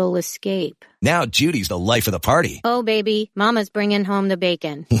my little escape. Now Judy's the life of the party. Oh, baby, mama's bringing home the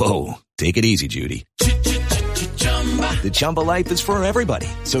bacon. Whoa, take it easy, Judy. The Chumba life is for everybody.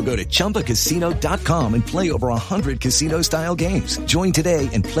 So go to ChumbaCasino.com and play over 100 casino-style games. Join today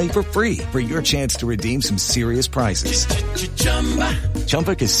and play for free for your chance to redeem some serious prizes.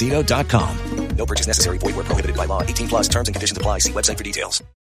 ChumbaCasino.com. No purchase necessary. Void where prohibited by law. 18+ terms and conditions apply. See website for details.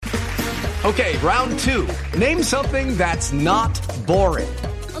 Okay, round 2. Name something that's not boring.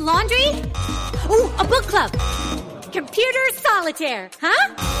 A laundry? Ooh, a book club. Computer solitaire,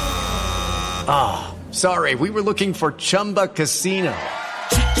 huh? Ah, sorry. We were looking for Chumba Casino.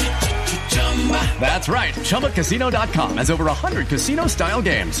 That's right. ChumbaCasino.com has over 100 casino-style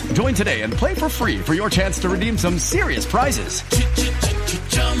games. Join today and play for free for your chance to redeem some serious prizes.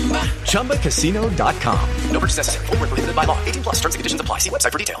 ChumbaCasino.com. No purchase necessary. Void where prohibited by law. 18+ terms and conditions apply. See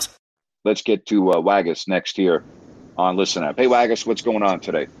website for details. Let's get to Waggis next here on Listen Up. Hey, Waggis, what's going on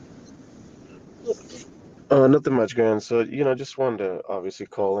today? Nothing much, Grant. So, just wanted to obviously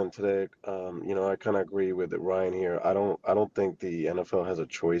call in today. I kind of agree with Ryan here. I don't think the NFL has a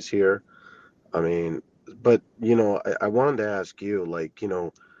choice here. I mean, but, I wanted to ask you, I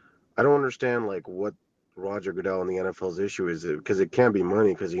don't understand, what Roger Goodell and the NFL's issue is, because it can't be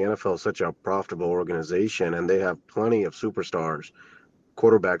money, because the NFL is such a profitable organization and they have plenty of superstars,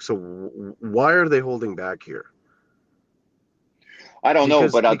 quarterbacks. So why are they holding back here? I don't know,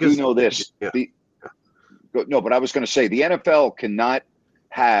 but I do know this. Yeah. No, but I was going to say the NFL cannot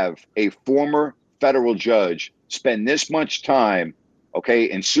have a former federal judge spend this much time,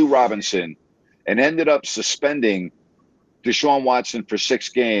 and Sue Robinson, and ended up suspending Deshaun Watson for 6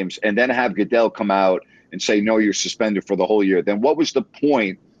 games, and then have Goodell come out and say, no, you're suspended for the whole year. Then what was the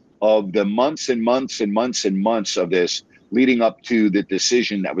point of the months and months and months and months of this leading up to the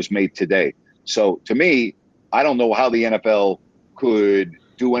decision that was made today? So to me, I don't know how the NFL could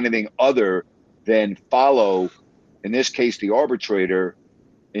do anything other than follow, in this case, the arbitrator,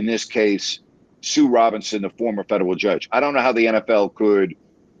 in this case, Sue Robinson, the former federal judge. I don't know how the NFL could,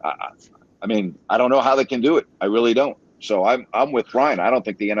 I don't know how they can do it. I really don't. So I'm with Ryan. I don't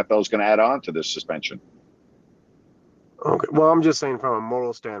think the NFL is going to add on to this suspension. Okay. Well, I'm just saying from a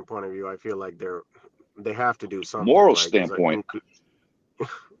moral standpoint of view, I feel like they have to do something. Moral standpoint.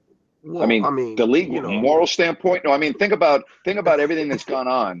 Well, the league, moral standpoint. No, think about everything that's gone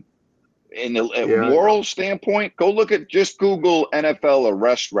on. In the moral standpoint, just Google NFL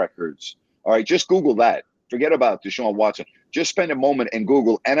arrest records. All right, just Google that. Forget about Deshaun Watson. Just spend a moment and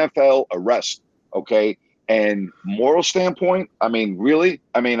Google NFL arrest, okay? And moral standpoint, really?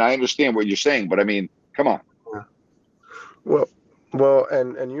 I understand what you're saying, but come on. Well,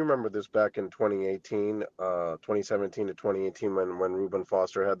 and you remember this back in 2018, 2017 to 2018 when Reuben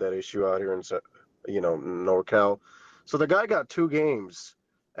Foster had that issue out here in, NorCal. So the guy got 2 games.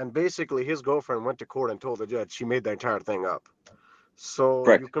 And basically, his girlfriend went to court and told the judge she made the entire thing up. So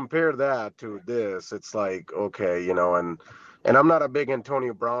Correct. You compare that to this, it's like, okay, and I'm not a big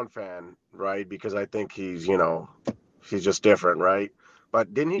Antonio Brown fan, right? Because I think he's just different, right?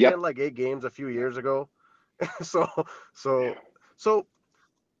 But didn't he get 8 games a few years ago? So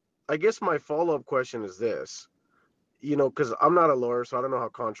I guess my follow-up question is this, because I'm not a lawyer, so I don't know how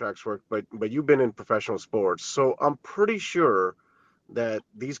contracts work, but you've been in professional sports. So I'm pretty sure that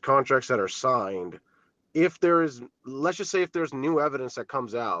these contracts that are signed, let's just say if there's new evidence that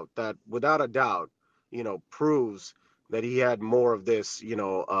comes out that without a doubt, proves that he had more of this,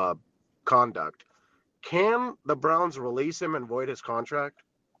 conduct, can the Browns release him and void his contract?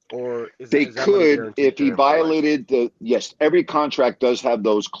 Or they could if he violated every contract does have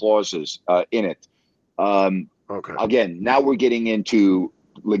those clauses in it. Okay. Again, now we're getting into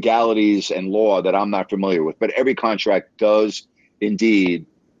legalities and law that I'm not familiar with, but every contract does indeed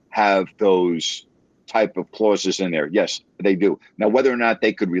have those type of clauses in there. Yes, they do. Now, whether or not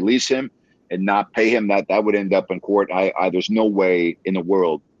they could release him and not pay him, that would end up in court. There's no way in the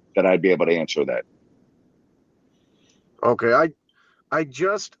world that I'd be able to answer that. Okay,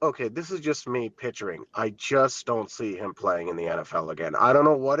 this is just me picturing. I just don't see him playing in the NFL again. I don't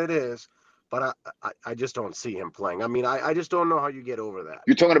know what it is, but I just don't see him playing. I just don't know how you get over that.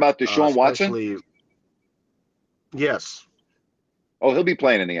 You're talking about Deshaun Watson? Yes. Oh, he'll be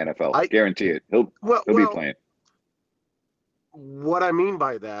playing in the NFL. I guarantee it. He'll be playing. What I mean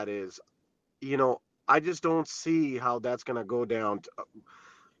by that is, I just don't see how that's going to go down.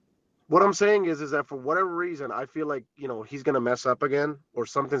 what I'm saying is that for whatever reason, I feel like, he's going to mess up again, or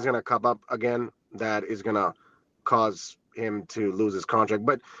something's going to come up again that is going to cause him to lose his contract.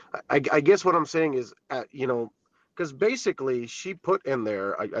 But I guess what I'm saying is, because basically she put in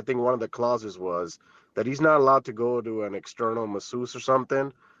there, I think one of the clauses was that he's not allowed to go to an external masseuse or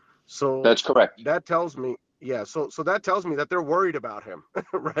something. So that's correct. That tells me, so that tells me that they're worried about him,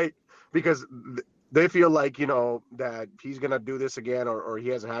 right? Because they feel like, that he's going to do this again, or he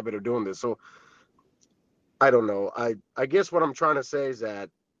has a habit of doing this. So I don't know. I guess what I'm trying to say is that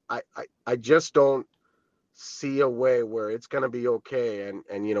I just don't see a way where it's going to be okay.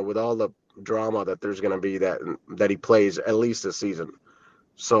 And with all the drama that there's going to be that he plays at least this season.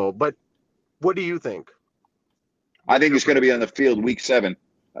 So, but what do you think? I think he's going to be on the field week 7.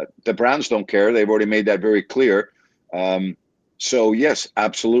 The Browns don't care. They've already made that very clear. So, yes,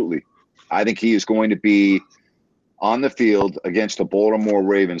 absolutely. I think he is going to be on the field against the Baltimore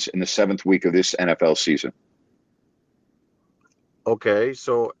Ravens in the 7th week of this NFL season. Okay,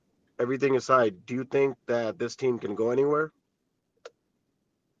 so everything aside, do you think that this team can go anywhere?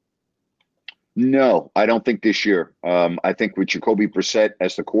 No, I don't think this year. I think with Jacoby Brissett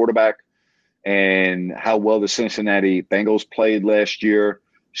as the quarterback and how well the Cincinnati Bengals played last year,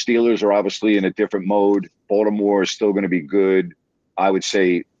 Steelers are obviously in a different mode. Baltimore is still going to be good. I would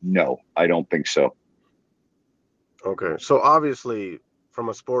say no, I don't think so. Okay, so obviously from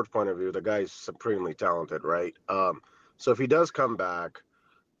a sports point of view, the guy's supremely talented, right? So if he does come back,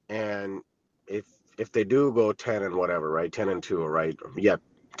 and if they do go 10 and whatever, right, 10-2, right? Yeah,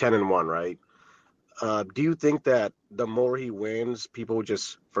 10-1, right? Do you think that the more he wins, people will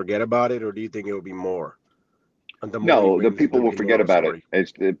just forget about it, or do you think it will be more? No, the people will forget about it.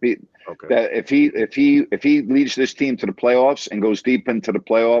 That if he leads this team to the playoffs and goes deep into the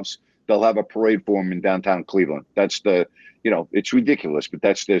playoffs, they'll have a parade for him in downtown Cleveland. That's it's ridiculous, but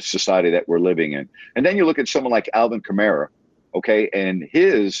that's the society that we're living in. And then you look at someone like Alvin Kamara, okay, and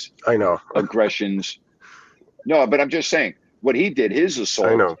his aggressions. No, but I'm just saying what he did, his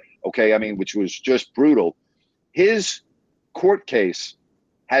assault, okay, which was just brutal. His court case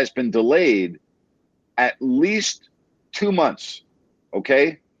has been delayed at least 2 months,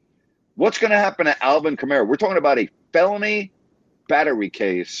 okay? What's going to happen to Alvin Kamara? We're talking about a felony battery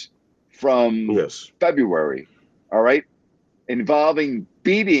case from February, all right, involving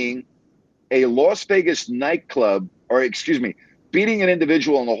beating a Las Vegas nightclub, beating an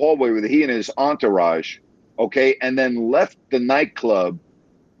individual in the hallway with he and his entourage, okay, and then left the nightclub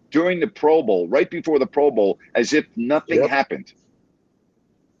during the Pro Bowl, right before the Pro Bowl, as if nothing happened.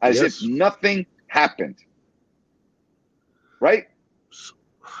 As if nothing happened. Right?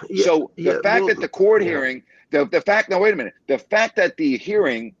 So the fact that the court hearing, the fact that the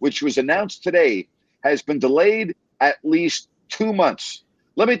hearing, which was announced today, has been delayed at least 2 months.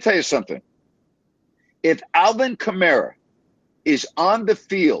 Let me tell you something. If Alvin Kamara is on the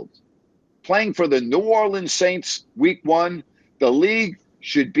field playing for the New Orleans Saints week 1, the league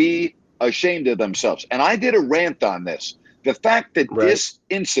should be ashamed of themselves. And I did a rant on this. The fact that this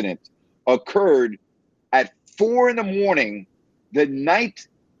incident occurred at 4 a.m, the night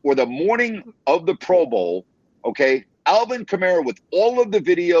or the morning of the Pro Bowl, okay? Alvin Kamara, with all of the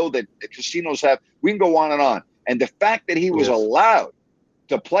video that the casinos have, we can go on and on. And the fact that he was allowed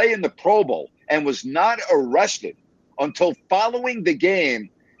to play in the Pro Bowl and was not arrested until following the game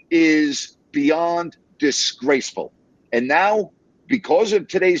is beyond disgraceful. And now, because of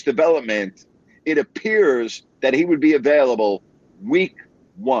today's development, it appears that he would be available week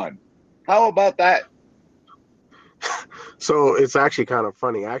 1. How about that? So it's actually kind of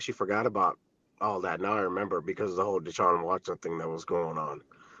funny. I actually forgot about all that. Now I remember because of the whole Deshaun Watson thing that was going on.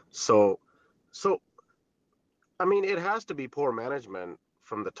 So it has to be poor management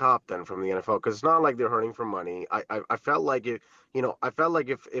from the top then, from the NFL, because it's not like they're hurting for money. I felt like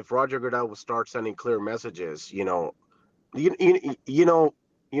if Roger Goodell would start sending clear messages,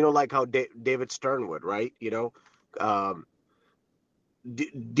 like how David Stern would, right?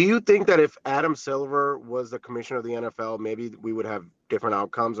 Do you think that if Adam Silver was the commissioner of the NFL, maybe we would have different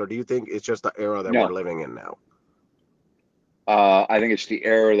outcomes, or do you think it's just the era that we're living in now? I think it's the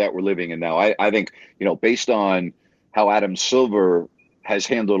era that we're living in now. I think, based on how Adam Silver has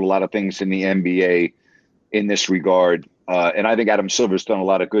handled a lot of things in the NBA in this regard, and I think Adam Silver's done a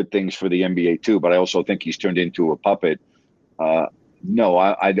lot of good things for the NBA too, but I also think he's turned into a puppet. No,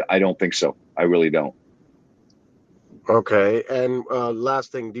 I don't think so. I really don't. Okay, and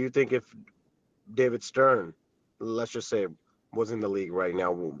last thing, do you think if David Stern, let's just say, was in the league right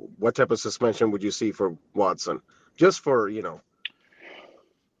now, what type of suspension would you see for Watson? Just for,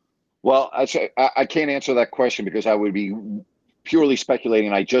 Well, I can't answer that question because I would be purely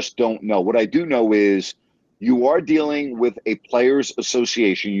speculating. I just don't know. What I do know is you are dealing with a players'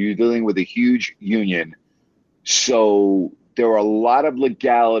 association. You're dealing with a huge union. So there are a lot of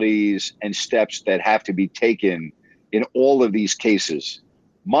legalities and steps that have to be taken in all of these cases.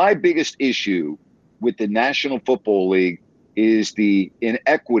 My biggest issue with the National Football League is the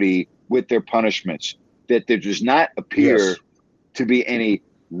inequity with their punishments, that there does not appear to be any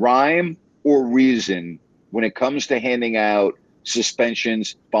rhyme or reason when it comes to handing out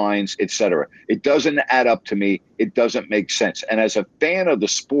suspensions, fines, etc. It doesn't add up to me. It doesn't make sense. And as a fan of the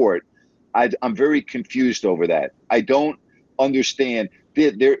sport, I'm very confused over that. I don't understand.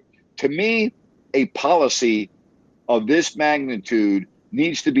 To me, a policy of this magnitude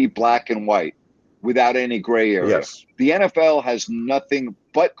needs to be black and white without any gray area. Yes. The NFL has nothing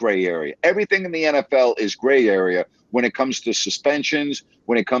but gray area. Everything in the NFL is gray area when it comes to suspensions,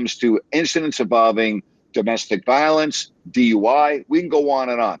 when it comes to incidents involving domestic violence, DUI. We can go on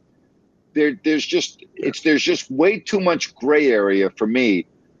and on. There's just way too much gray area for me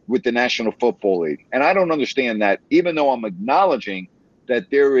with the National Football League. And I don't understand that, even though I'm acknowledging that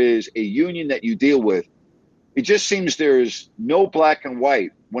there is a union that you deal with. It just seems there's no black and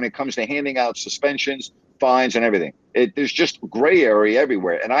white when it comes to handing out suspensions, fines, and everything. There's just gray area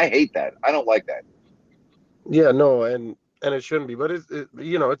everywhere, and I hate that. I don't like that. Yeah, no, and it shouldn't be, but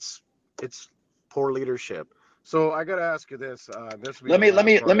it's poor leadership. So I got to ask you this. Let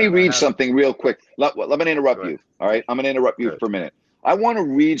me read something real quick. Let me interrupt you. All right, I'm going to interrupt you for a minute. I want to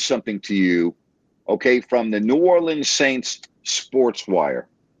read something to you, okay, from the New Orleans Saints Sports Wire,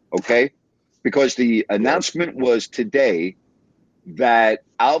 okay, because the announcement was today that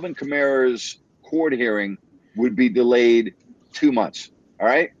Alvin Kamara's court hearing would be delayed 2 months. All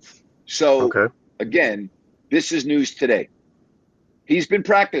right. So again, this is news today. He's been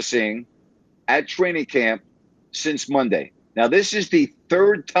practicing at training camp since Monday. Now, this is the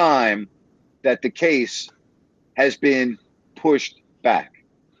third time that the case has been pushed back.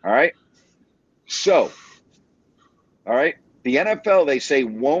 All right. So, all right. The NFL, they say,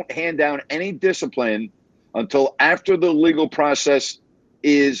 won't hand down any discipline until after the legal process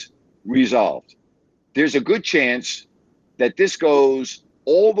is resolved. There's a good chance that this goes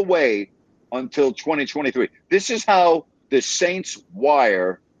all the way until 2023. This is how the Saints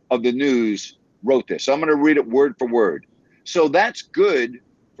Wire of the News wrote this. I'm going to read it word for word. So that's good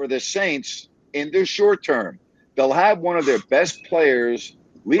for the Saints in their short term. They'll have one of their best players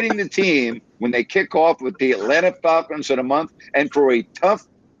leading the team when they kick off with the Atlanta Falcons in a month, and for a tough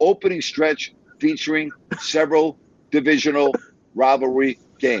opening stretch featuring several divisional rivalry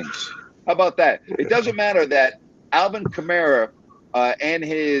games. How about that? It doesn't matter that Alvin Kamara and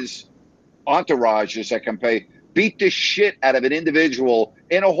his entourage, as I can pay, beat the shit out of an individual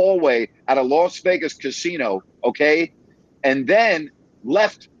in a hallway at a Las Vegas casino, okay? And then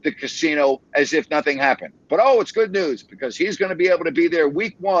left the casino as if nothing happened. But, it's good news because he's going to be able to be there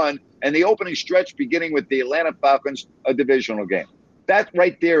week 1 and the opening stretch beginning with the Atlanta Falcons, a divisional game. That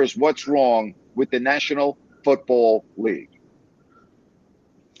right there is what's wrong with the National Football League.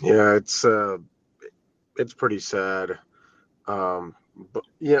 Yeah, it's pretty sad. But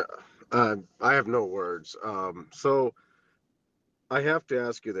yeah, I have no words. So I have to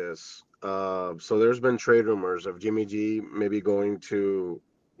ask you this. So there's been trade rumors of Jimmy G maybe going to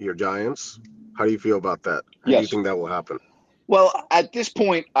your Giants. How do you feel about that? How do you think that will happen? Well, at this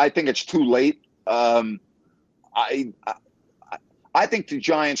point, I think it's too late. I think the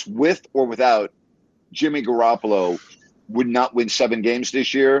Giants, with or without Jimmy Garoppolo, would not win 7 games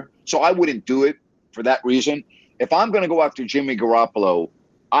this year. So I wouldn't do it for that reason. If I'm going to go after Jimmy Garoppolo,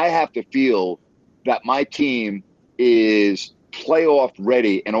 I have to feel that my team is playoff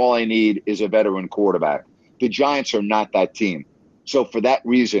ready and all I need is a veteran quarterback. The Giants are not that team. So for that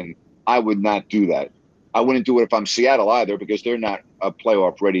reason, I would not do that. I wouldn't do it if I'm Seattle either because they're not a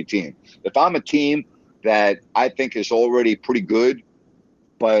playoff ready team. If I'm a team that I think is already pretty good,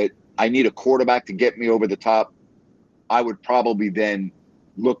 but I need a quarterback to get me over the top, I would probably then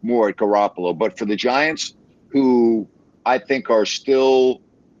look more at Garoppolo. But for the Giants, who I think are still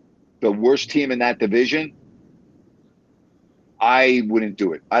the worst team in that division, I wouldn't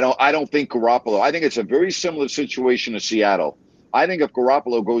do it. I don't think Garoppolo. I think it's a very similar situation to Seattle. I think if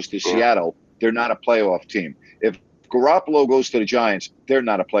Garoppolo goes to Seattle, they're not a playoff team. If Garoppolo goes to the Giants, they're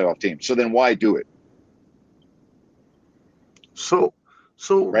not a playoff team. So then why do it? So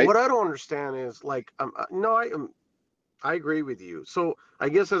right? What I don't understand is I agree with you. So I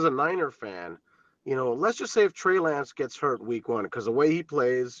guess as a Niner fan, let's just say if Trey Lance gets hurt week 1, because the way he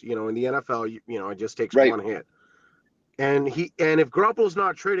plays, in the NFL, it just takes one hit. And if Garoppolo's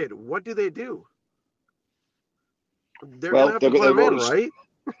not traded, what do they do? They're going to have to put him in, right?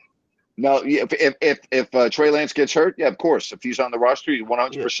 No, if Trey Lance gets hurt, yeah, of course. If he's on the roster, he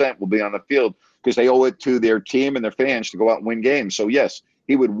 100% will be on the field because they owe it to their team and their fans to go out and win games. So, yes,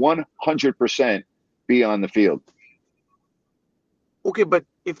 he would 100% be on the field. Okay, but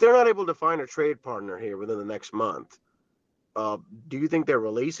if they're not able to find a trade partner here within the next month, do you think they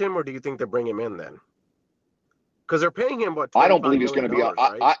release him or do you think they bring him in then? Because they're paying him, what, I don't believe he's going to be on.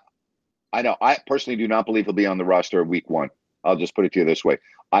 Right? I know. I personally do not believe he'll be on the roster week 1. I'll just put it to you this way.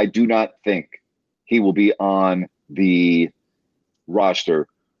 I do not think he will be on the roster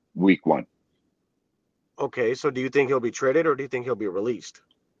week 1. Okay, so do you think he'll be traded or do you think he'll be released?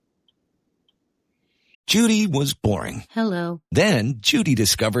 Judy was boring. Hello. Then Judy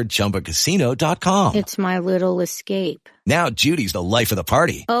discovered ChumbaCasino.com. It's my little escape. Now Judy's the life of the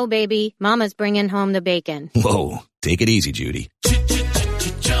party. Oh, baby, mama's bringing home the bacon. Whoa, take it easy, Judy.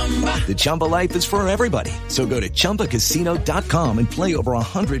 The Chumba life is for everybody. So go to ChumbaCasino.com and play over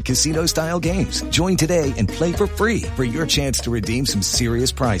 100 casino-style games. Join today and play for free for your chance to redeem some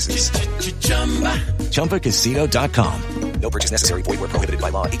serious prizes. ChumbaCasino.com. No purchase necessary. Void where prohibited by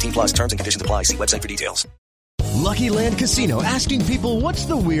law. 18 plus terms and conditions apply. See website for details. Lucky Land Casino, asking people, what's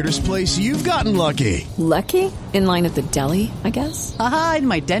the weirdest place you've gotten lucky? Lucky? In line at the deli, I guess? Aha, in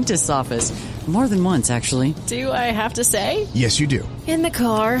my dentist's office. More than once, actually. Do I have to say? Yes, you do. In the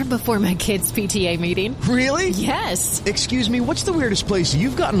car before my kids' PTA meeting. Really? Yes. Excuse me, what's the weirdest place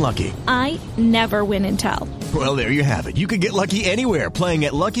you've gotten lucky? I never win and tell. Well, there you have it. You can get lucky anywhere, playing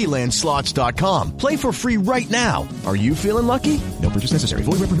at LuckyLandSlots.com. Play for free right now. Are you feeling lucky? No purchase necessary.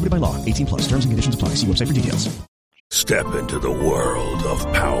 Void where prohibited by law. 18 plus. Terms and conditions apply. See website for details. Step into the world of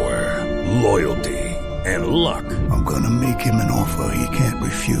power, loyalty, and luck. I'm going to make him an offer he can't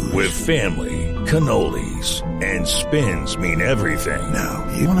refuse. With family, cannolis, and spins mean everything. Now,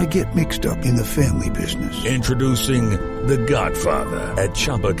 you want to get mixed up in the family business. Introducing The Godfather at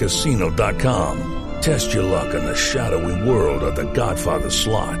ChumbaCasino.com. Test your luck in the shadowy world of The Godfather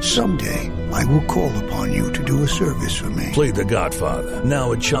slot. Someday, I will call upon you to do a service for me. Play The Godfather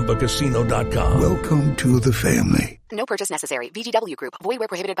now at ChumbaCasino.com. Welcome to the family. No purchase necessary. VGW Group. Void where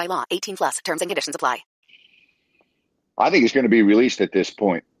prohibited by law. 18 plus. Terms and conditions apply. I think he's going to be released at this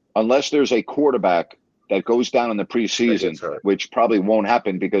point, unless there's a quarterback that goes down in the preseason, which probably won't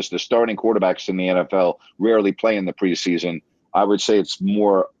happen because the starting quarterbacks in the NFL rarely play in the preseason. I would say it's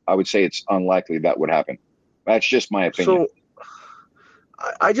unlikely that would happen. That's just my opinion. So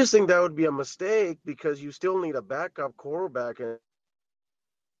I just think that would be a mistake because you still need a backup quarterback.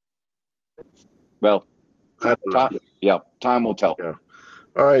 Well, time will tell. Yeah.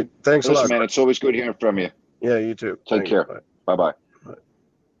 All right. Thanks a lot, man. It's always good hearing from you. Yeah, you too. Take care. Bye-bye.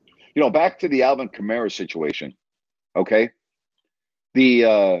 Back to the Alvin Kamara situation. Okay.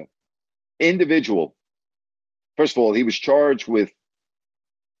 The individual, first of all, he was charged with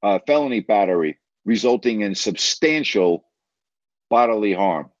felony battery resulting in substantial bodily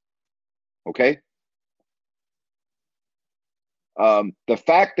harm. Okay. The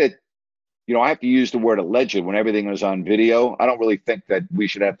fact that, I have to use the word alleged when everything is on video. I don't really think that we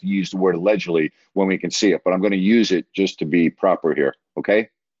should have to use the word allegedly when we can see it, but I'm going to use it just to be proper here. Okay.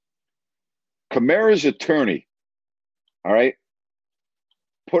 Kamara's attorney, all right,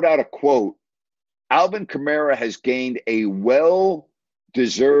 put out a quote. Alvin Kamara has gained a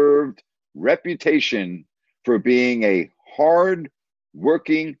well-deserved reputation for being a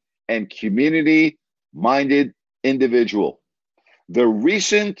hard-working and community-minded individual. The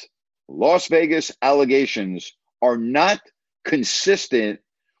recent Las Vegas allegations are not consistent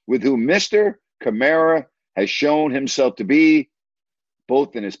with who Mr. Kamara has shown himself to be,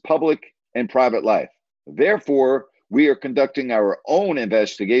 both in his public and private life. Therefore, we are conducting our own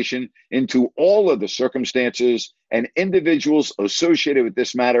investigation into all of the circumstances and individuals associated with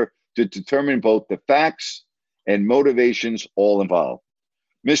this matter to determine both the facts and motivations all involved.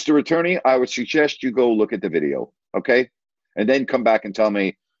 Mr. Attorney, I would suggest you go look at the video, okay? And then come back and tell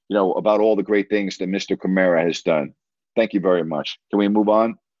me, about all the great things that Mr. Kamara has done. Thank you very much. Can we move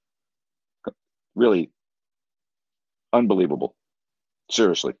on? Really unbelievable.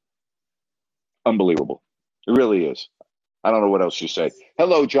 Seriously. Unbelievable. It really is. I don't know what else to say.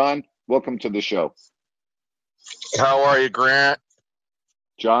 Hello, John. Welcome to the show. How are you, Grant?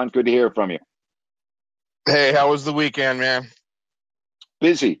 John, good to hear from you. Hey, how was the weekend, man?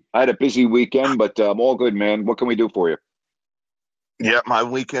 Busy. I had a busy weekend, but I'm all good, man. What can we do for you? Yeah, my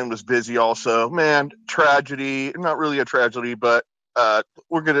weekend was busy also. Man, tragedy. Not really a tragedy, but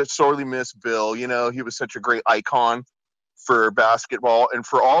we're going to sorely miss Bill. He was such a great icon for basketball and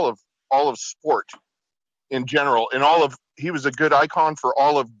for all of sport in general. And he was a good icon for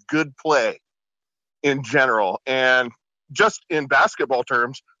all of good play. in general. And just in basketball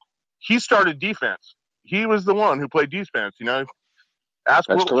terms, he started defense. He was the one who played defense. Ask That's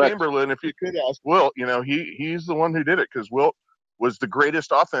Wilt correct. Chamberlain if you could ask Wilt. He's the one who did it because Wilt was the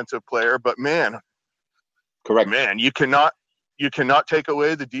greatest offensive player. But man, correct, man, you cannot take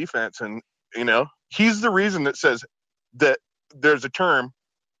away the defense. And he's the reason that says that there's a term,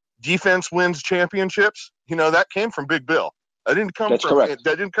 defense wins championships. That came from Big Bill. That didn't come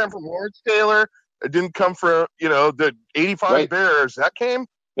from Lawrence Taylor. It didn't come from the '85 Bears. That came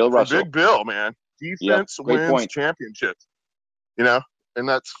Bill from Russell. Big Bill, man. Defense wins championships. And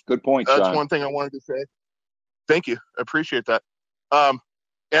that's good point. That's John. one thing I wanted to say. Thank you. I appreciate that.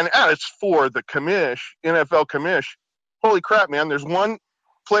 And as for the NFL commish, holy crap, man, there's one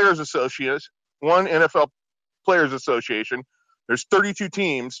players association, one NFL players association. There's 32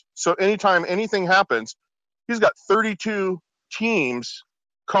 teams. So anytime anything happens, he's got 32 teams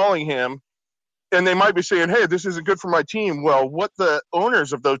calling him, and they might be saying, hey, this isn't good for my team. Well, what the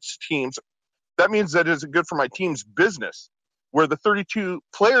owners of those teams, that means that isn't good for my team's business. Where the 32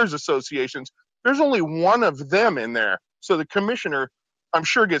 players associations, there's only one of them in there. So the commissioner, I'm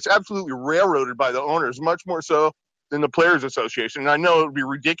sure, gets absolutely railroaded by the owners, much more so than the players association. And I know it would be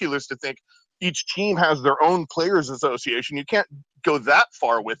ridiculous to think each team has their own players association. You can't go that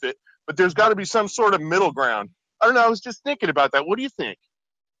far with it, but there's got to be some sort of middle ground. I don't know. I was just thinking about that. What do you think?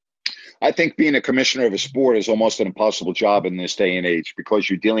 I think being a commissioner of a sport is almost an impossible job in this day and age because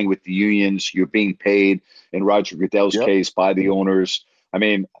you're dealing with the unions, you're being paid, in Roger Goodell's case, by the owners. I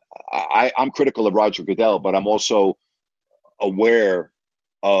mean, I'm critical of Roger Goodell, but I'm also aware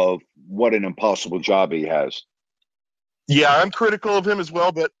of what an impossible job he has. Yeah, I'm critical of him as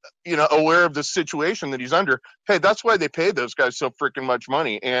well, but, aware of the situation that he's under. Hey, that's why they paid those guys so freaking much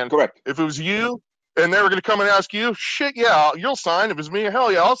money. And correct. If it was you and they were going to come and ask you, shit, yeah, you'll sign. If it's me,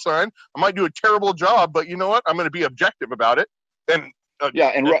 hell yeah, I'll sign. I might do a terrible job, but you know what? I'm going to be objective about it. And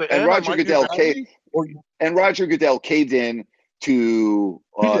Roger Goodell caved in to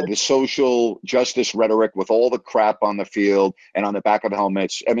the social justice rhetoric with all the crap on the field and on the back of the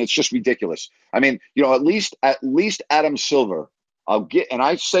helmets. I mean, it's just ridiculous. I mean, at least Adam Silver, and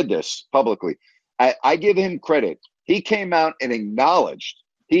I said this publicly, I give him credit. He came out and acknowledged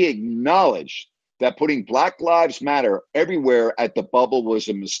that putting Black Lives Matter everywhere at the bubble was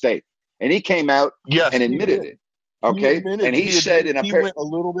a mistake. And he came out and admitted it. Okay. And he said went a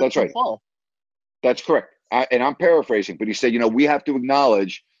little bit too far. That's correct. And I'm paraphrasing, but he said, we have to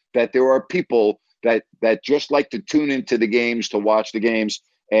acknowledge that there are people that just like to tune into the games, to watch the games,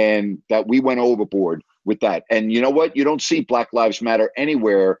 and that we went overboard with that. And you know what? You don't see Black Lives Matter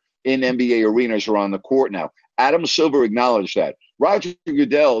anywhere in NBA arenas or on the court now. Adam Silver acknowledged that. Roger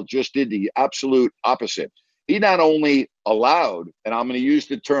Goodell just did the absolute opposite. He not only allowed, and I'm going to use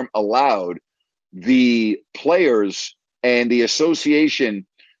the term allowed, the players and the association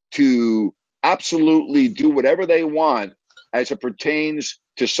to absolutely do whatever they want as it pertains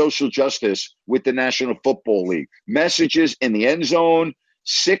to social justice with the National Football League. Messages in the end zone,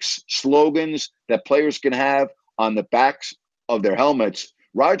 6 slogans that players can have on the backs of their helmets.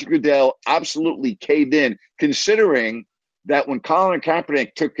 Roger Goodell absolutely caved in, considering that when Colin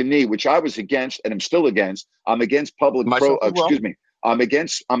Kaepernick took a knee, which I was against and I'm still against, I'm against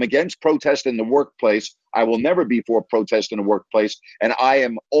I'm against protest in the workplace. I will never be for protest in the workplace. And I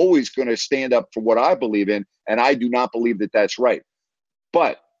am always going to stand up for what I believe in. And I do not believe that that's right.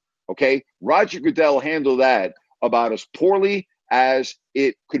 But, Roger Goodell handled that about as poorly as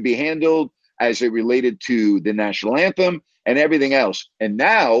it could be handled as it related to the national anthem and everything else. And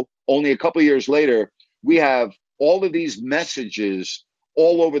now, only a couple of years later, we have all of these messages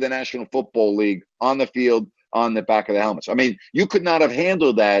all over the National Football League, on the field, on the back of the helmets. I mean, you could not have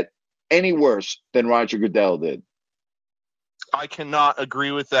handled that any worse than Roger Goodell did. I cannot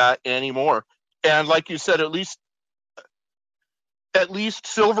agree with that anymore. And like you said, at least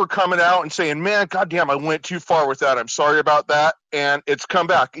Silver coming out and saying, man, goddamn, I went too far with that. I'm sorry about that. And it's come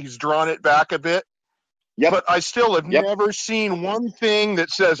back. He's drawn it back a bit. Yep. But I still have never seen one thing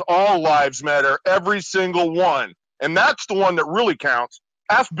that says all lives matter, every single one. And that's the one that really counts.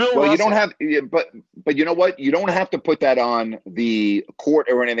 Ask Bill Russell. You don't have, but you know what? You don't have to put that on the court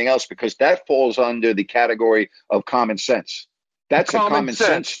or anything else, because that falls under the category of common sense. That's a common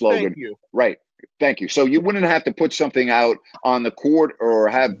sense slogan. Thank you. Right. Thank you. So you wouldn't have to put something out on the court or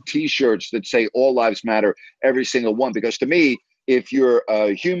have T-shirts that say all lives matter, every single one, because to me, if you're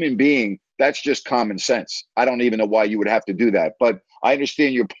a human being, that's just common sense. I don't even know why you would have to do that, but I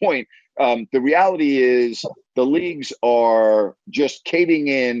understand your point. The reality is the leagues are just caving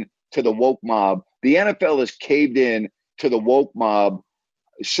in to the woke mob. The NFL has caved in to the woke mob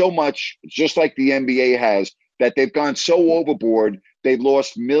so much, just like the NBA has, that they've gone so overboard. They've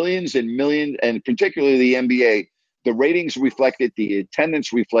lost millions and millions, and particularly the NBA. The ratings reflect it. The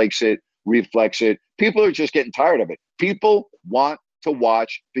attendance reflects it. People are just getting tired of it. People want to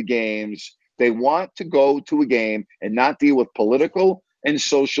watch the games. They want to go to a game and not deal with political and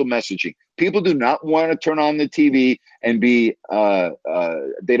social messaging. People do not want to turn on the TV and be,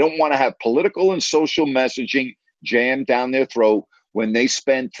 they don't want to have political and social messaging jammed down their throat when they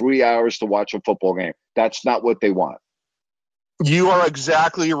spend 3 hours to watch a football game. That's not what they want. You are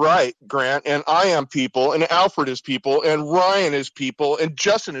exactly right, Grant. And I am people, and Alfred is people, and Ryan is people, and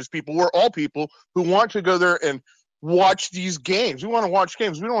Justin is people. We're all people who want to go there and watch these games. We want to watch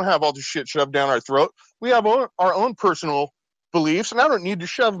games. We don't have all this shit shoved down our throat. We have our own personal beliefs, and I don't need to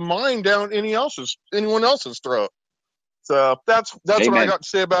shove mine down anyone else's throat. So that's what I got to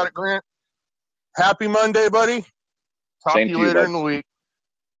say about it, Grant. Happy Monday, buddy. Talk to you later in the week.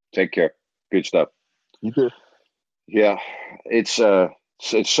 Take care. Good stuff. You too. Yeah, it's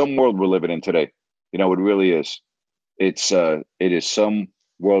some world we're living in today. You know, it really is. It is some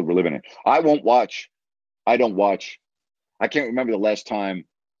world we're living in. I don't watch. I can't remember the last time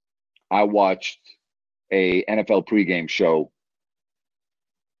I watched a NFL pregame show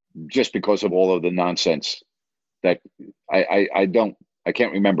just because of all of the nonsense that I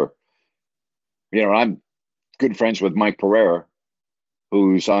can't remember. You know, I'm good friends with Mike Pereira,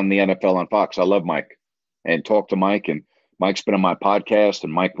 who's on the NFL on Fox. I love Mike and talk to Mike, and Mike's been on my podcast,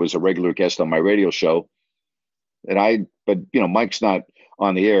 and Mike was a regular guest on my radio show. But you know, Mike's not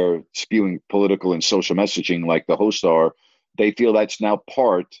on the air spewing political and social messaging like the hosts are. They feel that's now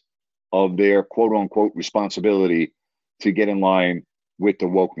part of their quote unquote responsibility to get in line with the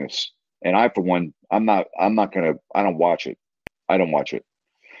wokeness. And I, for one, I don't watch it. I don't watch it.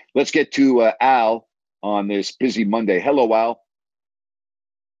 Let's get to Al on this busy Monday. Hello, Al.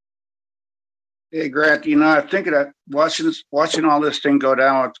 Hey, Grant, you know, I think that watching all this thing go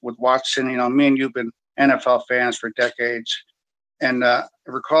down with Watson, you know, me and you've been NFL fans for decades. And I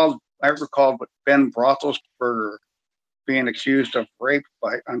recalled with Ben Roethlisberger being accused of rape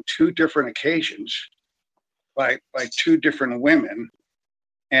on 2 different occasions by 2 different women.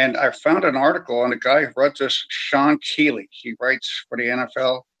 And I found an article on a guy who wrote this, Sean Keeley. He writes for the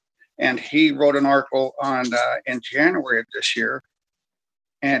NFL. And he wrote an article in January of this year,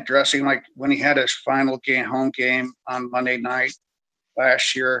 and addressing like when he had his final home game on Monday night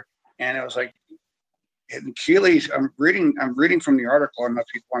last year. And it was like, and Keeley's, I'm reading from the article. I don't know if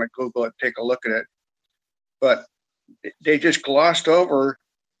you want to Google it, take a look at it, but they just glossed over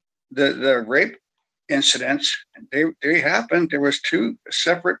the rape incidents. They happened. There was 2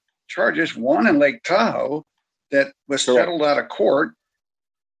 separate charges, one in Lake Tahoe that was settled out of court.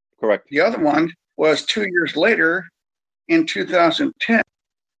 Correct. The other one was 2 years later in 2010.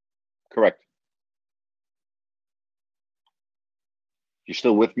 Correct. You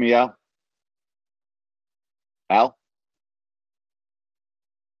still with me, Al? Al?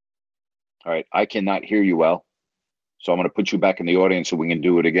 All right. I cannot hear you, Al. So I'm going to put you back in the audience so we can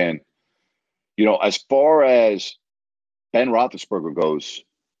do it again. You know, as far as Ben Roethlisberger goes,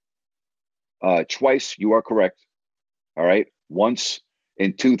 twice you are correct. All right. Once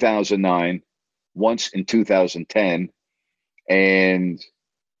in 2009, once in 2010, and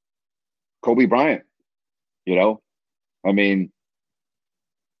Kobe Bryant, you know, I mean,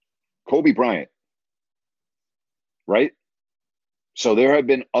 Kobe Bryant, right? So there have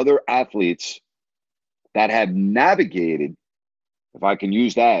been other athletes that have navigated, if I can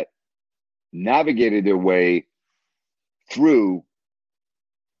use that, navigated their way through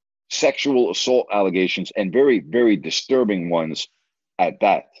sexual assault allegations, and very, very disturbing ones at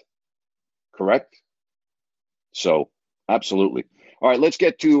that. Correct? So, absolutely. All right, let's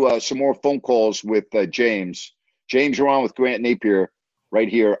get to some more phone calls with James. James, you're on with Grant Napier right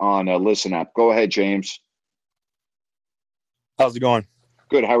here on Listen App. Go ahead, James. How's it going?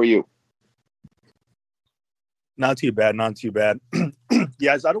 Good. How are you? Not too bad.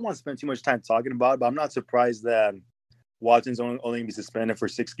 Yeah, so I don't want to spend too much time talking about it, but I'm not surprised that Watson's only going to be suspended for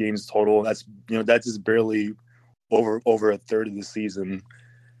 6 games total. That's just barely over a third of the season.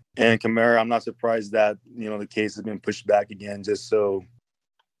 And Kamara, I'm not surprised that, the case has been pushed back again, just so,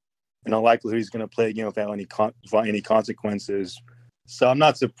 likelihood he's going to play again without any consequences. So I'm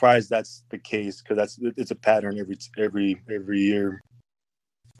not surprised that's the case, because it's a pattern every year.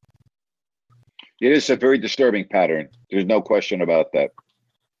 It is a very disturbing pattern. There's no question about that.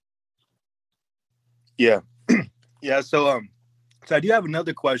 Yeah. Yeah. So I do have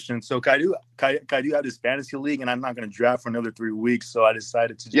another question. So I do have this fantasy league, and I'm not going to draft for another 3 weeks. So I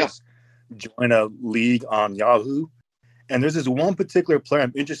decided to just join a league on Yahoo. And there's this one particular player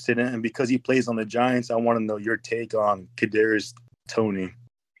I'm interested in, and because he plays on the Giants, I want to know your take on Kadarius Toney.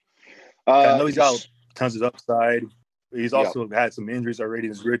 I know he's got tons of upside. He's also had some injuries already in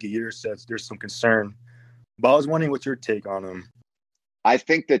his rookie year, so there's some concern. But I was wondering what's your take on him. I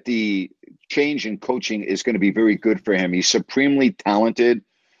think that the change in coaching is going to be very good for him. He's supremely talented.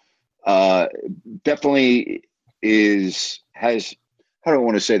 Definitely has, how do I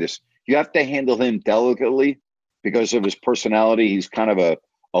want to say this? You have to handle him delicately because of his personality. He's kind of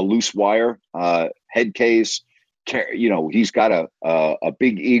a loose wire, head case. He's got a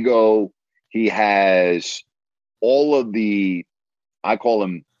big ego. He has all of the, I call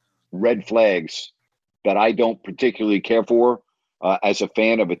them red flags that I don't particularly care for as a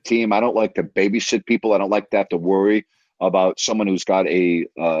fan of a team. I don't like to babysit people. I don't like to have to worry about someone who's got a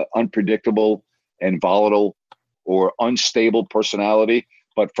unpredictable and volatile or unstable personality.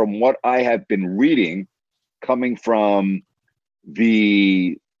 But from what I have been reading coming from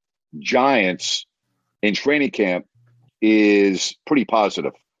the Giants in training camp is pretty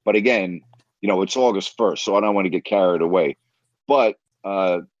positive. But again, it's August 1st, so I don't want to get carried away. But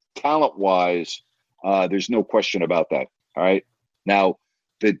talent-wise, there's no question about that. All right. Now,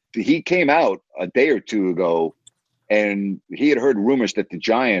 he came out a day or two ago, and he had heard rumors that the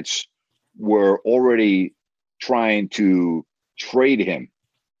Giants were already trying to trade him.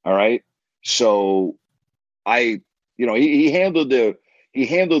 All right. So he handled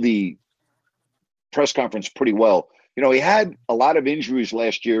the press conference pretty well. He had a lot of injuries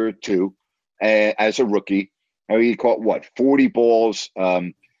last year too, as a rookie. He caught 40 balls.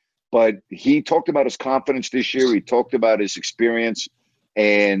 But he talked about his confidence this year. He talked about his experience.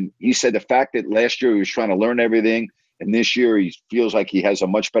 And he said the fact that last year he was trying to learn everything, and this year he feels like he has a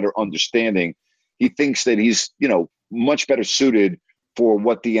much better understanding. He thinks that he's, much better suited for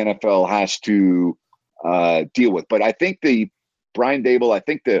what the NFL has to deal with. But I think Brian Daboll, I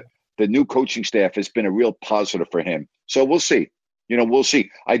think the new coaching staff has been a real positive for him. So we'll see. We'll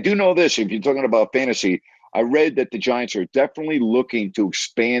see. I do know this, if you're talking about fantasy, I read that the Giants are definitely looking to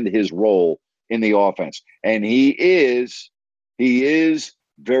expand his role in the offense. And he is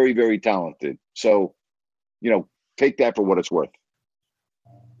very, very talented. So, take that for what it's worth.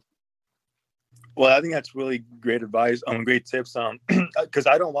 Well, I think that's really great advice. Great tips. Because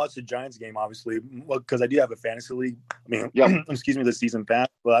I don't watch the Giants game, obviously, because I do have a fantasy league. Excuse me, the season pass,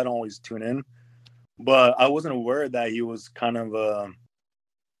 but I don't always tune in. But I wasn't aware that he was kind of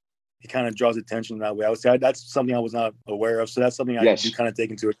he kind of draws attention that way. I would say that's something I was not aware of. So that's something I do kind of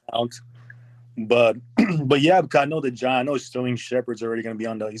take into account. But yeah, because I know I know Sterling Shepard's already going to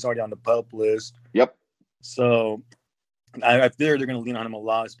be he's already on the PUP list. Yep. So I figure they're going to lean on him a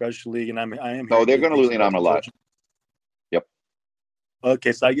lot, especially. And I am. No, they're going to lean on him a lot. Yep.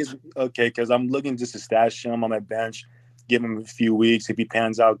 Okay, so I guess because I'm looking just to stash him on my bench, give him a few weeks. If he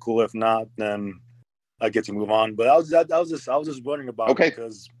pans out, cool. If not, then I get to move on. But I was just wondering about it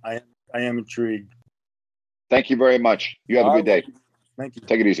because I am intrigued. Thank you very much. You have a good day. Thank you.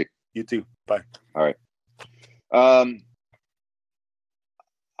 Take it easy. You too. Bye. All right.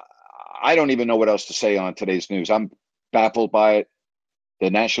 I don't even know what else to say on today's news. I'm baffled by it. The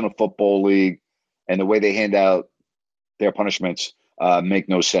National Football League and the way they hand out their punishments make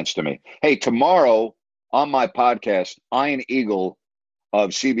no sense to me. Hey, tomorrow on my podcast, Ian Eagle of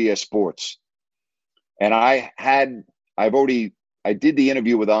CBS Sports. And I did the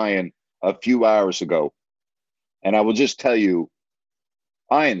interview with Ian a few hours ago. And I will just tell you,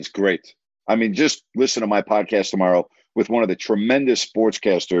 Ian's great. I mean, just listen to my podcast tomorrow with one of the tremendous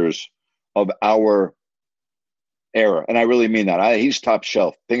sportscasters of our era. And I really mean that. He's top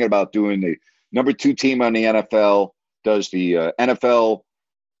shelf. Thinking about doing the number 2 team on the NFL, does the NFL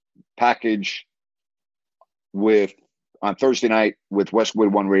package on Thursday night with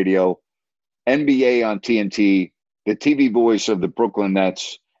Westwood One Radio, NBA on TNT, the TV voice of the Brooklyn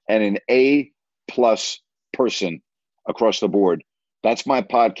Nets, and an A-plus person across the board. That's my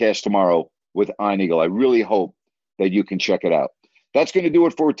podcast tomorrow with Ian Eagle. I really hope that you can check it out. That's going to do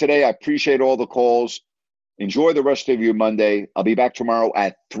it for today. I appreciate all the calls. Enjoy the rest of your Monday. I'll be back tomorrow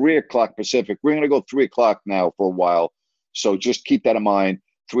at 3 o'clock Pacific. We're going to go 3 o'clock now for a while. So just keep that in mind,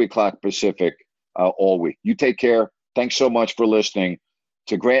 3 o'clock Pacific all week. You take care. Thanks so much for listening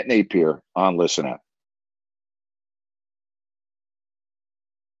to Grant Napier on Listen Up.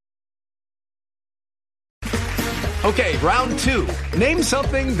 Okay, round 2. Name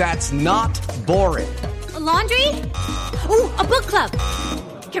something that's not boring. A laundry? Ooh, a book club.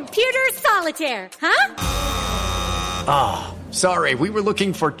 Computer solitaire, huh? Ah, sorry, we were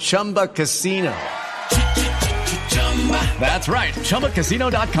looking for Chumba Casino. That's right.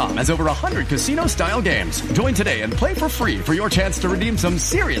 ChumbaCasino.com has over 100 casino-style games. Join today and play for free for your chance to redeem some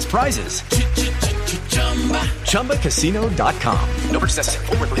serious prizes. ChumbaCasino.com. No purchase necessary.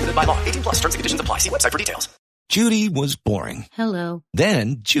 Void where prohibited by law. 18 plus. Terms and conditions apply. See website for details. Judy was boring. Hello.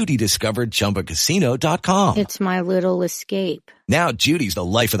 Then Judy discovered ChumbaCasino.com. It's my little escape. Now Judy's the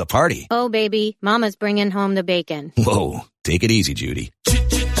life of the party. Oh, baby, mama's bringing home the bacon. Whoa, take it easy, Judy.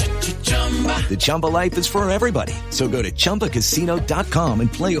 The Chumba life is for everybody. So go to ChumbaCasino.com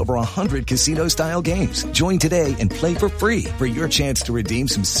and play over 100 casino-style games. Join today and play for free for your chance to redeem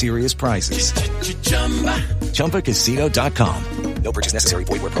some serious prizes. ChumbaCasino.com. No purchase necessary.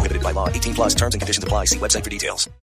 Void where prohibited by law. 18 plus terms and conditions apply. See website for details.